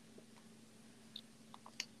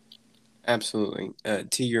 Absolutely.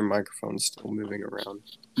 T, your microphone's still moving around.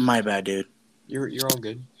 My bad, dude. You're all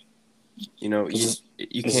good. You Is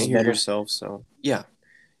can't this hear better? yourself, so yeah,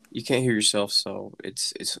 you can't hear yourself, so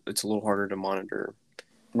it's a little harder to monitor.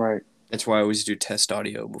 Right. That's why I always do test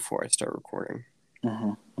audio before I start recording.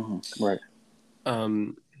 Right.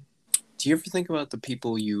 Do you ever think about the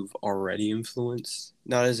people you've already influenced,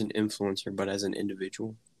 not as an influencer, but as an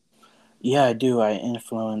individual? Yeah, I do. I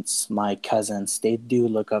influence my cousins. They do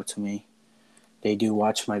look up to me. They do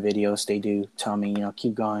watch my videos. They do tell me,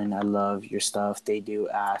 keep going. I love your stuff. They do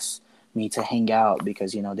ask me to hang out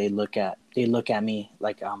because they look at me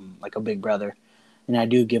like I'm like a big brother, and I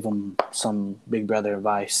do give them some big brother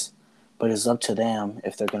advice. But it's up to them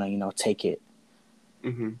if they're gonna take it.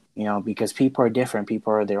 Mm-hmm. Because people are different.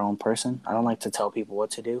 People are their own person. I don't like to tell people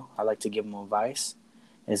what to do. I like to give them advice.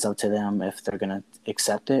 It's up to them if they're gonna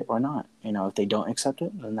accept it or not. If they don't accept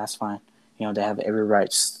it, then that's fine. They have every right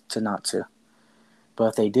to not to. But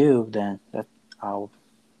if they do, then I'll,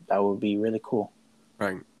 that would be really cool.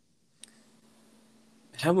 Right.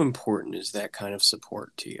 How important is that kind of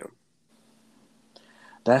support to you?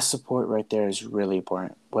 That support right there is really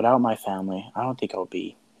important. Without my family, I don't think I'll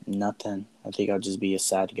be nothing. I think I'll just be a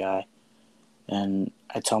sad guy. And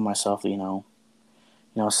I tell myself,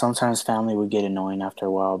 sometimes family would get annoying after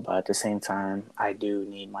a while, but at the same time, I do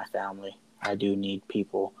need my family. I do need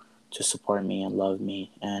people to support me and love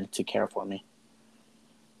me and to care for me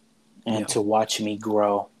and Yeah. to watch me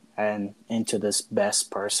grow and into this best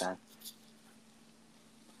person.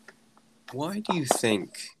 Why do you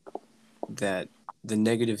think that the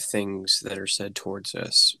negative things that are said towards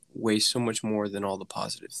us weigh so much more than all the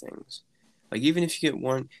positive things? Like even if you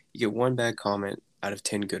get one bad comment out of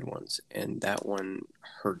 10 good ones, and that one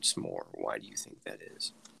hurts more. Why do you think that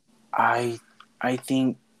is? I I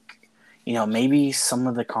think maybe some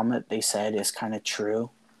of the comment they said is kind of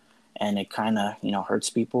true, and it kind of hurts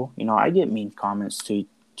people. I get mean comments to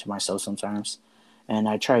myself sometimes, and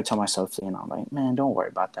I try to tell myself, like, man, don't worry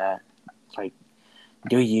about that. Like,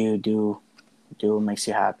 do you do what makes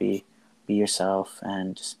you happy, be yourself,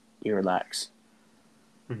 and just be relaxed.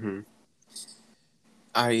 Mm-hmm.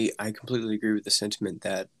 I completely agree with the sentiment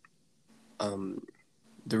that um,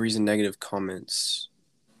 the reason negative comments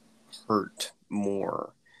hurt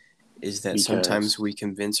more is that sometimes Because we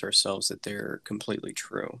convince ourselves that they're completely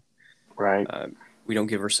true. right. Uh, we don't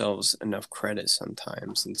give ourselves enough credit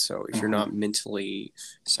sometimes, and so if you're Mm-hmm, not mentally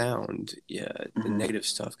sound, yeah, the mm-hmm, negative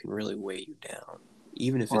stuff can really weigh you down,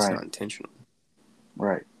 even if it's right. not intentional.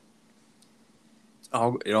 Right.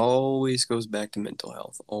 It always goes back to mental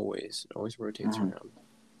health. Always, it always rotates Mm-hmm. around.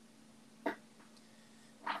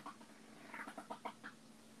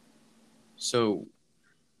 So,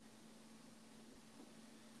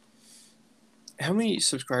 how many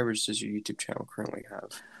subscribers does your YouTube channel currently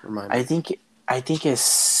have? Remind I me. think I think it's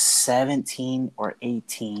 17 or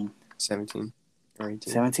 18. 17 or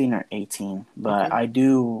 18? 17 or 18, but Okay. I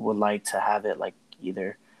do would like to have it like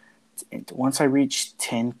either once I reach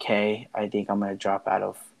 10K, I think I'm going to drop out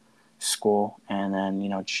of school and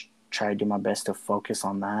then try to do my best to focus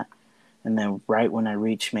on that. And then right when I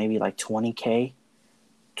reach maybe like 20K,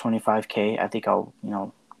 25K, I think I'll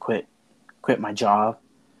quit my job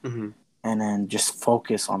Mm-hmm. and then just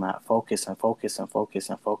focus on that, focus and focus and focus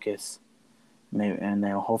and focus. Maybe, and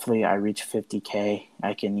then hopefully I reach 50K.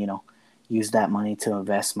 I can use that money to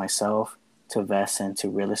invest myself, to invest into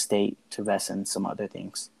real estate, to invest in some other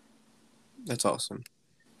things. That's awesome.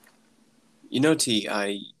 T,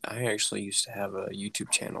 I actually used to have a YouTube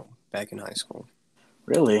channel back in high school.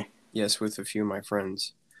 Really? Yes, with a few of my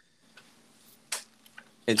friends.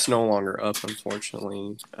 It's no longer up,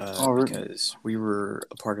 unfortunately, Oh, because we were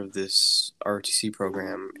a part of this ROTC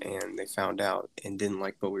program, and they found out and didn't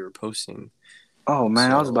like what we were posting. oh man,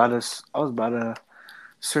 So I was about to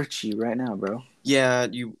search you right now, bro. yeah,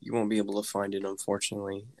 you won't be able to find it,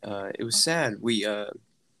 unfortunately. It was sad. We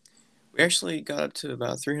actually got up to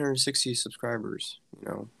about 360 subscribers.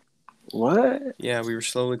 What? Yeah, we were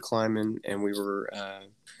slowly climbing, and we were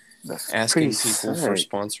That's pretty asking people for sick.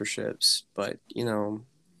 sponsorships, but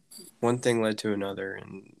one thing led to another,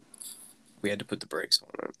 and we had to put the brakes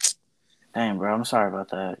on it. Dang, bro, I'm sorry about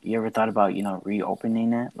that. You ever thought about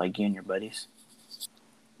reopening it, like you and your buddies?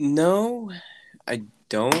 No, I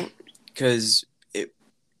don't, because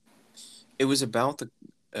it was about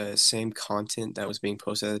same content that was being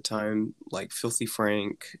posted at the time, like Filthy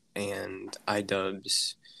Frank and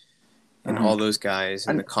iDubbbz and all those guys,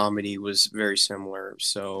 and the comedy was very similar.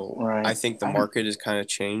 So I think the market has kind of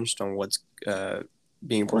changed on what's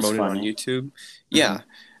being promoted on YouTube. Yeah,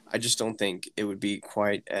 I just don't think it would be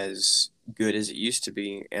quite as good as it used to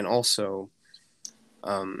be. And also,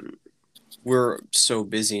 we're so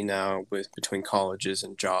busy now with between colleges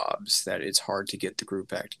and jobs that it's hard to get the group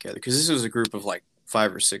back together. Because this was a group of like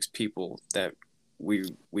 5 or 6 people that we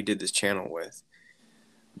did this channel with.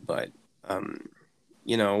 But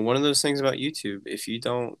you know, one of those things about YouTube, if you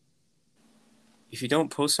don't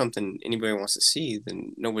post something anybody wants to see,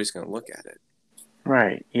 then nobody's going to look at it.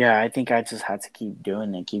 Right. Yeah, I think I just had to keep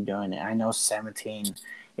doing it. I know 17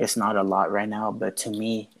 is not a lot right now, but to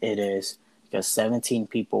me it is, because 17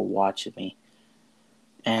 people watch me.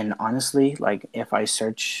 And honestly, like if I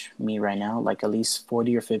search me right now, like at least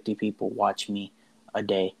 40 or 50 people watch me a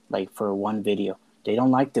day, like for one video. They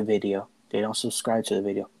don't like the video, they don't subscribe to the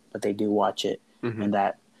video, but they do watch it. And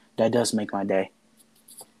that does make my day.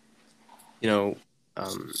 You know, I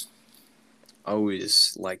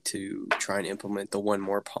always like to try and implement the one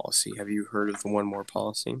more policy. Have you heard of the one more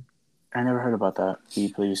policy? I never heard about that. Can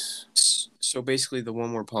you please? So basically, the one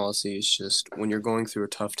more policy is just when you're going through a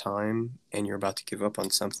tough time and you're about to give up on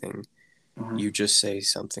something, you just say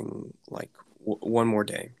something like, one more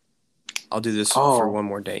day. I'll do this for one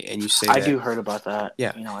more day. And you say that. I do heard about that.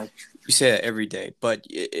 Yeah. You say that every day. But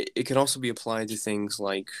it can also be applied to things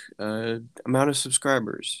like amount of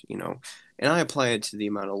subscribers, you know. And I apply it to the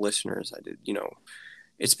amount of listeners I did. You know,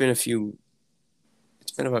 it's been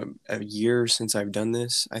about a year since I've done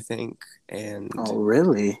this, I think. And oh,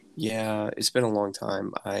 really? Yeah, it's been a long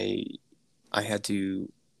time. I had to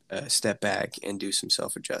step back and do some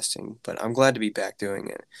self-adjusting, but I'm glad to be back doing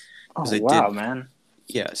it. Oh, wow, man.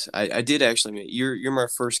 Yes, I did actually. You're my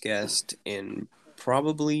first guest in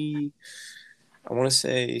probably, I want to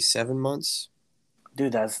say 7 months.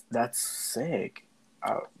 Dude, that's sick.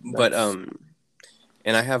 But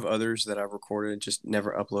and I have others that I've recorded, just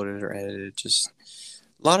never uploaded or edited. Just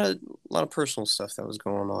a lot of personal stuff that was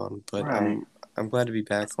going on. But I'm glad to be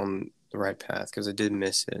back on the right path because I did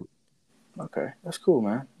miss it. Okay, that's cool,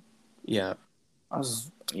 man. Yeah.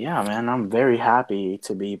 Yeah, man. I'm very happy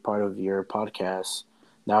to be part of your podcast.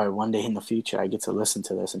 Now, one day in the future, I get to listen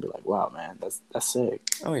to this and be like, "Wow, man, that's sick."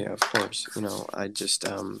 Oh yeah, of course. You know, I just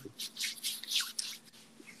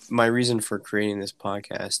my reason for creating this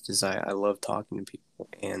podcast is I love talking to people,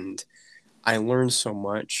 and I learn so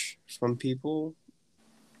much from people.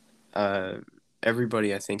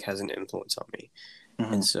 Everybody, I think, has an influence on me,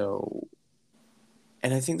 and so,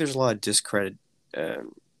 and I think there's a lot of discredit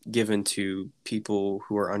given to people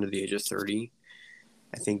who are under the age of 30.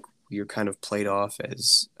 I think you're kind of played off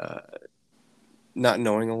as not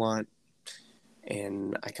knowing a lot,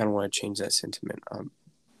 and I kind of want to change that sentiment.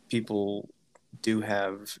 People do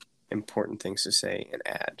have important things to say and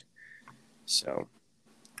add, so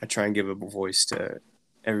I try and give a voice to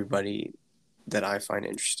everybody that I find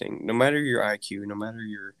interesting, no matter your IQ, no matter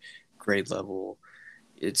your grade level.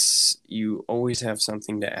 You always have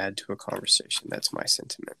something to add to a conversation. That's my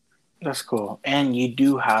sentiment. That's cool. And you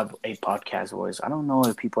do have a podcast voice. I don't know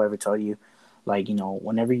if people ever tell you, like, you know,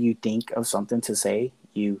 whenever you think of something to say,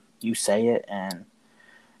 you say it, and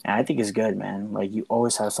I think it's good, man. Like, you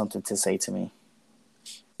always have something to say to me.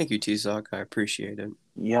 Thank you, T-Sock. I appreciate it.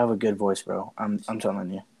 You have a good voice, bro. I'm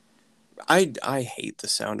telling you. I hate the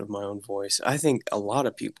sound of my own voice. I think a lot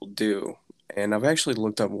of people do, and I've actually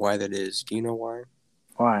looked up why that is. Do you know why?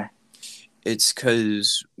 Why? It's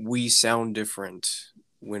because we sound different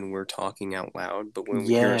when we're talking out loud, but when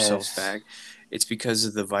we hear ourselves back, it's because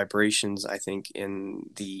of the vibrations, I think,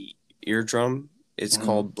 in the eardrum. It's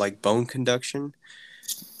called like bone conduction.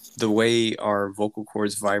 The way our vocal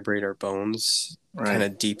cords vibrate our bones kind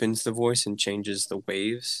of deepens the voice and changes the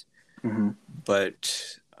waves.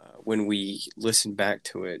 But when we listen back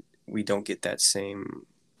to it, we don't get that same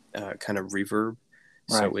kind of reverb.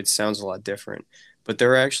 So it sounds a lot different. But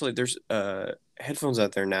there's headphones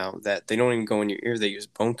out there now that they don't even go in your ear. They use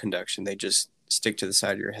bone conduction. They just stick to the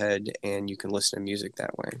side of your head, and you can listen to music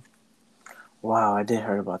that way. Wow, I did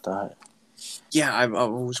hear about that. Yeah, I've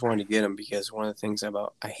always wanted to get them because one of the things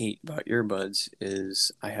I hate about earbuds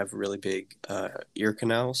is I have really big ear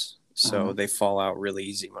canals, so they fall out really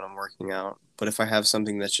easy when I'm working out. But if I have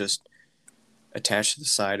something that's just attached to the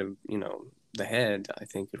side of, you know, the head, I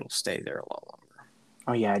think it'll stay there a lot longer.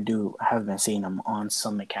 Oh yeah, I have been seeing them on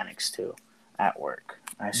some mechanics too, at work.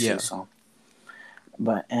 I see some.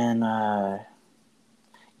 But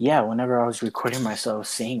whenever I was recording myself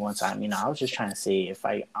singing one time, you know, I was just trying to see if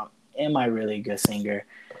am I really a good singer?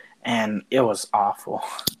 And it was awful.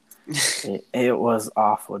 It was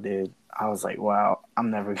awful, dude. I was like, wow,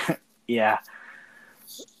 I'm never gonna. Yeah,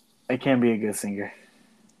 I can't be a good singer.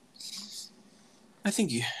 I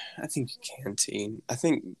think you, I think you can, T. I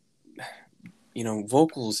think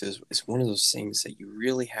vocals is one of those things that you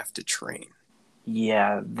really have to train.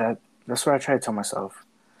 Yeah, that's what I try to tell myself.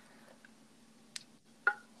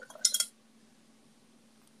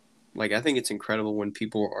 Like I think it's incredible when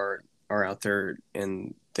people are out there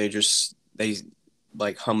and they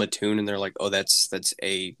like hum a tune and they're like, oh, that's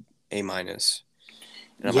A minus,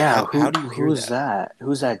 and I'm like, Yeah, how do you hear who's that? that?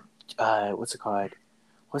 Who's that? What's it called?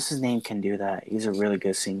 What's his name? Can do that. He's a really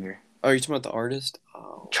good singer. Oh, you're talking about the artist?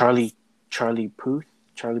 Oh, Charlie Charlie Puth.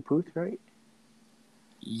 Charlie Puth, right?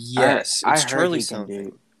 yes, I it's heard Charlie he can do.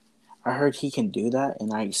 something. I heard he can do that,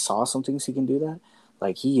 and I saw some things he can do that.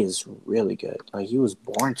 Like he is really good. Like he was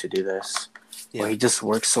born to do this. Where Yeah, he just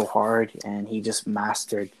worked so hard and he just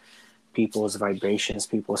mastered people's vibrations,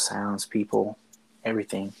 people's sounds,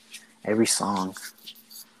 everything, every song.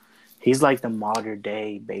 He's like the modern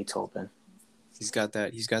day Beethoven. he's got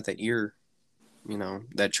that ear,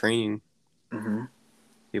 that training. Mm-hmm.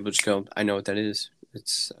 People just go, I know what that is.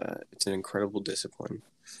 It's an incredible discipline.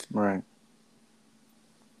 Right.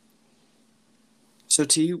 So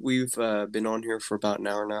T, we've been on here for about an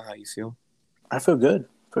hour now. How you feel? I feel good.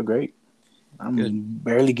 I feel great. Good. I'm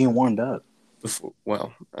barely getting warmed up.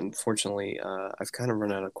 Well, unfortunately, I've kind of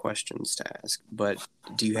run out of questions to ask. But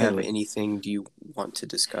do you have Really. anything do you want to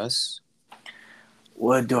discuss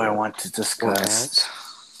What do I or want to or discuss? ask?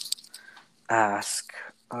 Ask.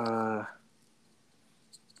 Uh.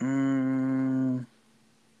 Mm,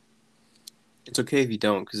 It's okay if you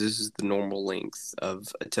don't, because this is the normal length of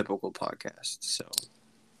a typical podcast. So,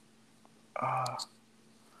 uh,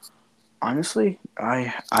 honestly,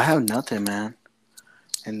 I have nothing, man.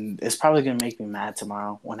 And it's probably gonna make me mad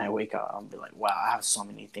tomorrow when I wake up. I'll be like, wow, I have so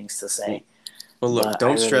many things to well, say, look, but I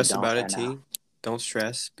don't really stress don't about it, right now. T. Don't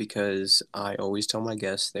stress because I always tell my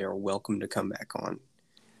guests they are welcome to come back on.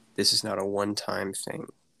 This is not a one-time thing.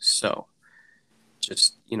 So,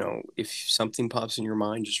 just, if something pops in your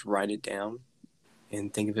mind, just write it down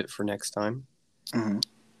and think of it for next time. Mm-hmm.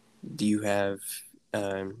 Do you have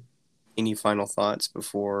um, any final thoughts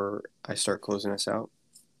before I start closing us out?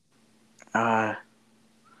 Uh,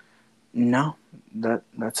 no,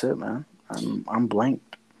 that's it, man. I'm blank.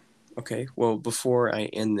 Okay, well, before I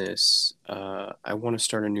end this, I want to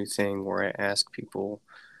start a new thing where I ask people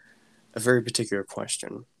a very particular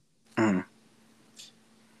question. Mm.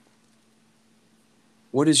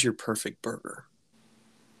 What is your perfect burger?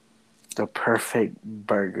 The perfect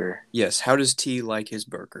burger. Yes, how does T like his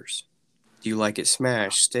burgers? Do you like it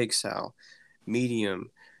smashed, steak style,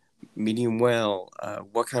 medium, medium well?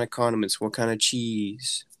 What kind of condiments? What kind of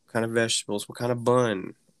cheese? What kind of vegetables? What kind of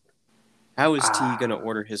bun? How is T gonna Ah,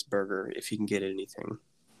 order his burger if he can get anything?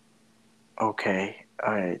 okay.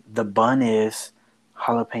 All right. The bun is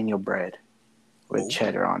jalapeno bread with Oh,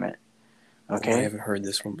 cheddar on it. I Okay. haven't heard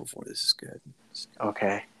this one before. This is good. This is good.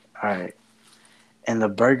 Okay. All right. And the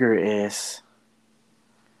burger is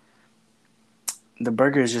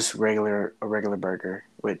just a regular burger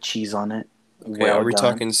with cheese on it, Okay, are well we done,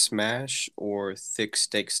 talking smash or thick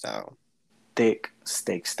steak style? thick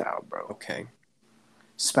steak style, bro. Okay, all right.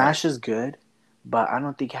 Smash is good, but I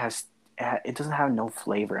don't think it doesn't have no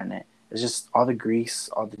flavor in it. It's just all the grease,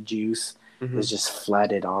 all the juice Mm-hmm. is just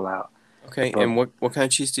flatted all out. Okay, But and what kind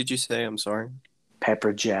of cheese did you say? I'm sorry.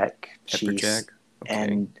 pepper jack Pepper cheese jack. Okay.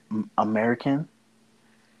 and American,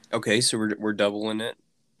 Okay, so we're doubling it.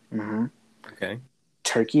 hmm Okay.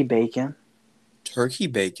 turkey bacon, Turkey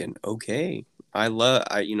bacon. Okay. I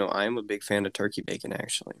am a big fan of turkey bacon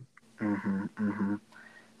actually.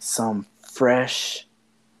 some fresh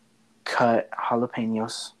cut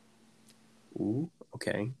jalapenos, Ooh,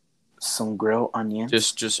 okay. some grilled onions.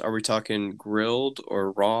 Just are we talking grilled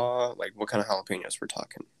or raw? Like what kind of jalapenos we're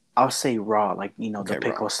talking? I'll say raw, like the Okay, raw.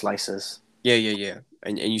 pickle slices, Yeah, yeah, yeah.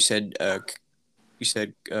 And you said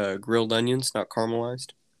grilled onions, not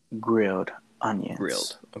caramelized? grilled onions,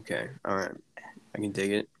 Grilled. Okay. All right. I can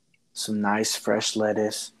dig it. some nice fresh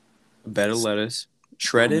lettuce, A bed of lettuce, mhm,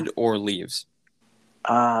 shredded or leaves?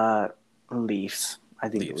 uh, leaves. I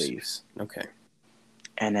think Leaves. leaves, Okay.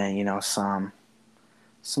 and then some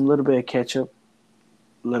little bit of ketchup,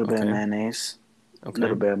 a little bit of Okay. mayonnaise, a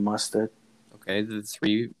little Okay. bit of mustard. Okay. The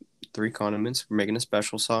three condiments. We're making a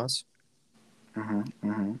special sauce. Hmm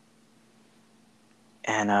hmm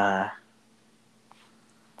And I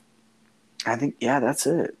think yeah, that's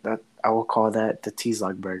it. That I will call that the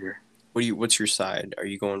T-Log burger. What's your side? Are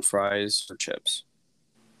you going fries or chips?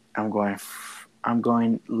 I'm going I'm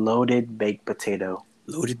going loaded baked potato.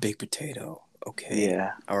 Loaded baked potato. Okay.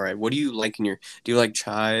 Yeah. All right. What do you like in your? Do you like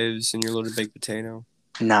chives in your loaded baked potato?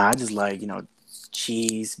 Nah, I just like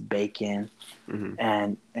cheese, bacon, Mm-hmm.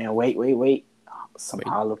 and wait, some Wait.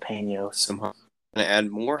 jalapenos. Somehow. Gonna add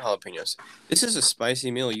more jalapenos. This is a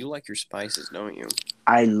spicy meal. You like your spices, don't you?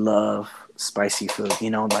 I love spicy food.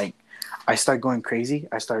 Like I start going crazy.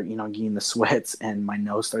 I start getting the sweats and my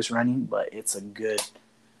nose starts running. But it's a good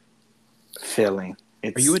feeling.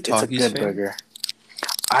 Are you a It's a Takis good fan? burger.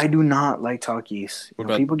 I do not like Takis. What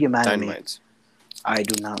about People get mad at me. Dynamites? I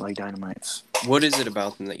do not like Dynamites. What is it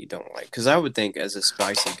about them that you don't like? Because I would think, as a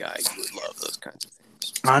spicy guy, you would love those kinds of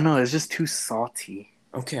things. I don't know. It's just too salty.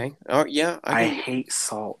 Okay. Oh, yeah. I hate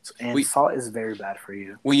salt, and we, salt is very bad for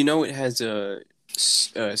you. well, it has a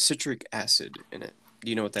citric acid in it. Do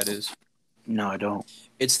you know what that is? No, I don't.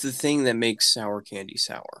 It's the thing that makes sour candy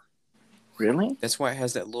sour. Really? That's why it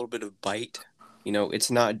has that little bit of bite.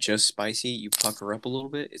 It's not just spicy. You pucker up a little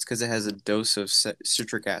bit. It's because it has a dose of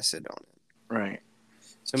citric acid on it. Right.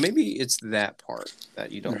 So maybe it's that part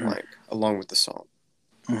that you don't like, along with the salt.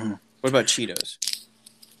 Mm-hmm. What about Cheetos?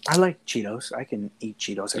 I like Cheetos. I can eat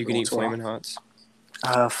Cheetos. You can eat Flamin' Hots?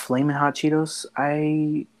 Flamin' Hot Cheetos.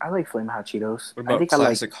 I like Flamin' Hot Cheetos. What about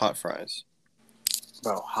classic hot fries?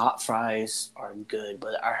 Bro, hot fries are good,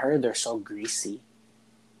 but I heard they're so greasy.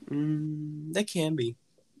 They can be.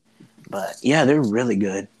 But yeah, they're really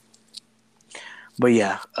good. But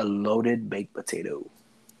yeah, a loaded baked potato.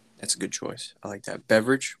 That's a good choice. I like that.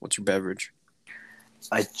 Beverage? What's your beverage?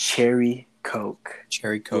 A cherry Coke.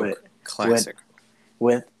 Cherry Coke. Classic.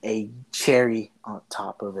 With a cherry on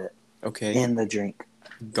top of it. Okay. In the drink.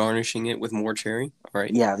 Garnishing it with more cherry? All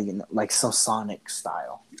right. Yeah, like some Sonic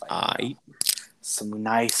style. Some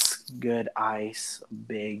nice, good ice,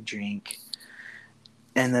 big drink.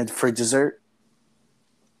 And then for dessert,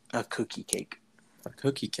 a cookie cake. A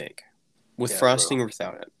cookie cake. With frosting or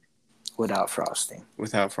without it? Without frosting.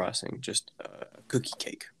 Without frosting. Just a cookie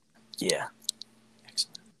cake. Yeah.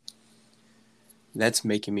 Excellent. That's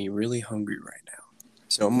making me really hungry right now.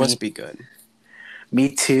 So it must be good.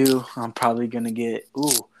 Me too. I'm probably going to get...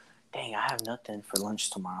 Ooh, dang, I have nothing for lunch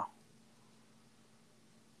tomorrow.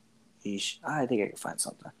 Yeesh. I think I can find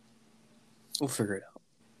something. We'll figure it out.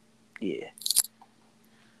 Yeah.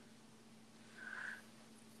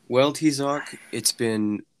 Well, T-Zoc, it's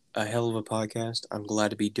been a hell of a podcast. I'm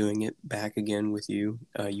glad to be doing it back again with you.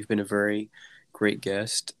 You've been a very great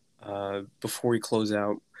guest. Before we close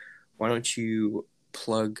out, why don't you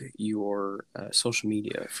plug your social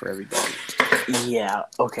media for everybody? Yeah.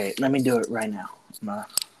 Okay. Let me do it right now.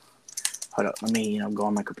 Hold up. Let me go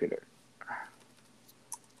on my computer.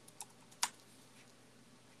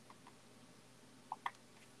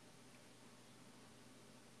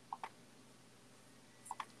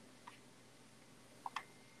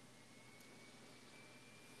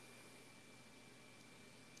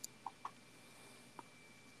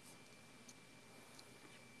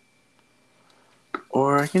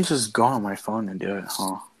 Or I can just go on my phone and do it,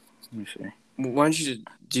 huh? Let me see. Why don't you...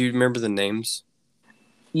 Do you remember the names?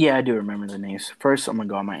 Yeah, I do remember the names. First, I'm going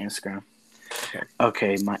to go on my Instagram.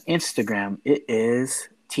 Okay, my Instagram, it is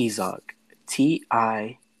Tizoc.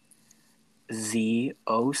 TIZOC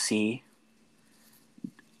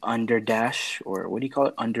 _ or what do you call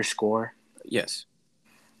it? Underscore. Yes.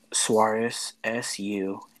 Suarez,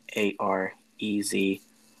 SUAREZ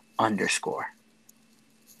 _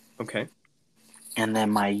 Okay. And then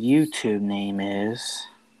my YouTube name is...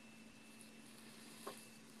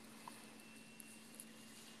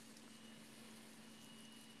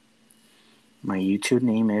 My YouTube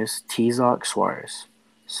name is Tizoc Suarez.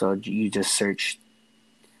 So you just search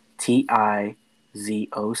TIZOC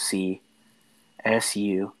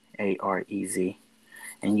SUAREZ.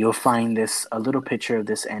 And you'll find a little picture of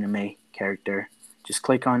this anime character. Just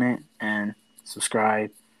click on it and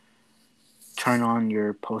subscribe. Turn on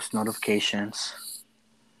your post notifications.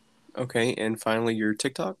 Okay, and finally your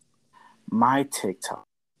TikTok? My TikTok.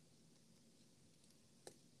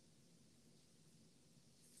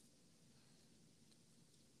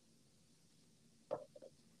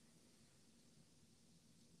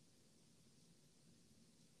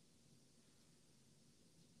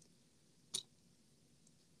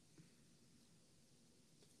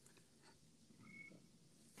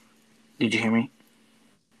 Did you hear me?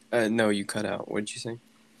 No, you cut out. What did you say?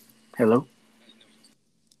 Hello?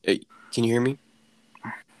 Hey, can you hear me?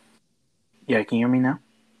 Yeah, can you hear me now?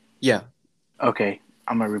 Yeah. Okay,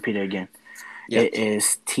 I'm going to repeat it again. Yep. It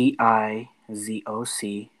is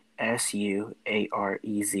TIZOC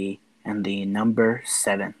SUAREZ and the number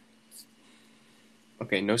 7.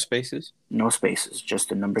 Okay, no spaces? No spaces, just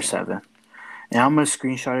the number 7. And I'm gonna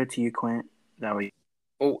screenshot it to you, Quint. That way.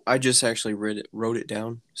 Oh, I just actually wrote it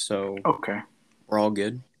down, so Okay. we're all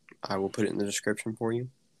good. I will put it in the description for you.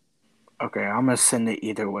 Okay. I'm gonna send it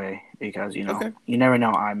either way because Okay, you never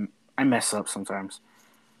know. I mess up sometimes.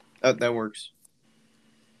 that works.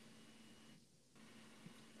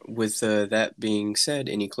 With that being said,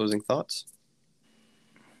 any closing thoughts?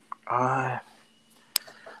 Uh.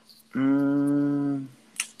 Mm,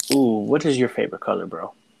 ooh. What is your favorite color,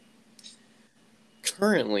 bro?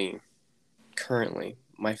 Currently,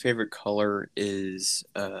 my favorite color is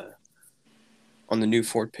on the new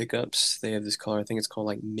Ford pickups. They have this color. I think it's called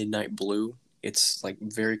like midnight blue. It's like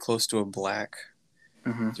very close to a black.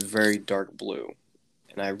 Mm-hmm. It's very dark blue,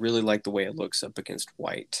 and I really like the way it looks up against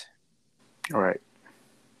white. All right.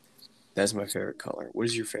 That's my favorite color. What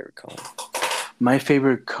is your favorite color? My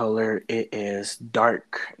favorite color it is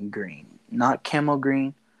dark green, not camel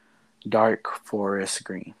green, dark forest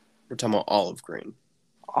green, We're talking about olive green.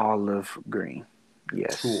 olive green.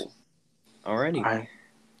 Yes. Cool. Alrighty. I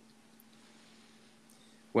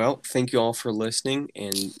Well, thank you all for listening,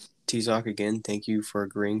 and Tizok again, thank you for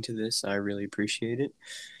agreeing to this. I really appreciate it.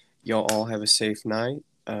 Y'all all have a safe night.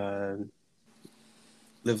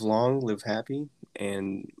 Live long, live happy,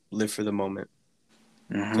 and live for the moment.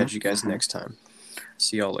 Catch you guys next time.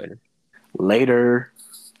 See y'all later. Later.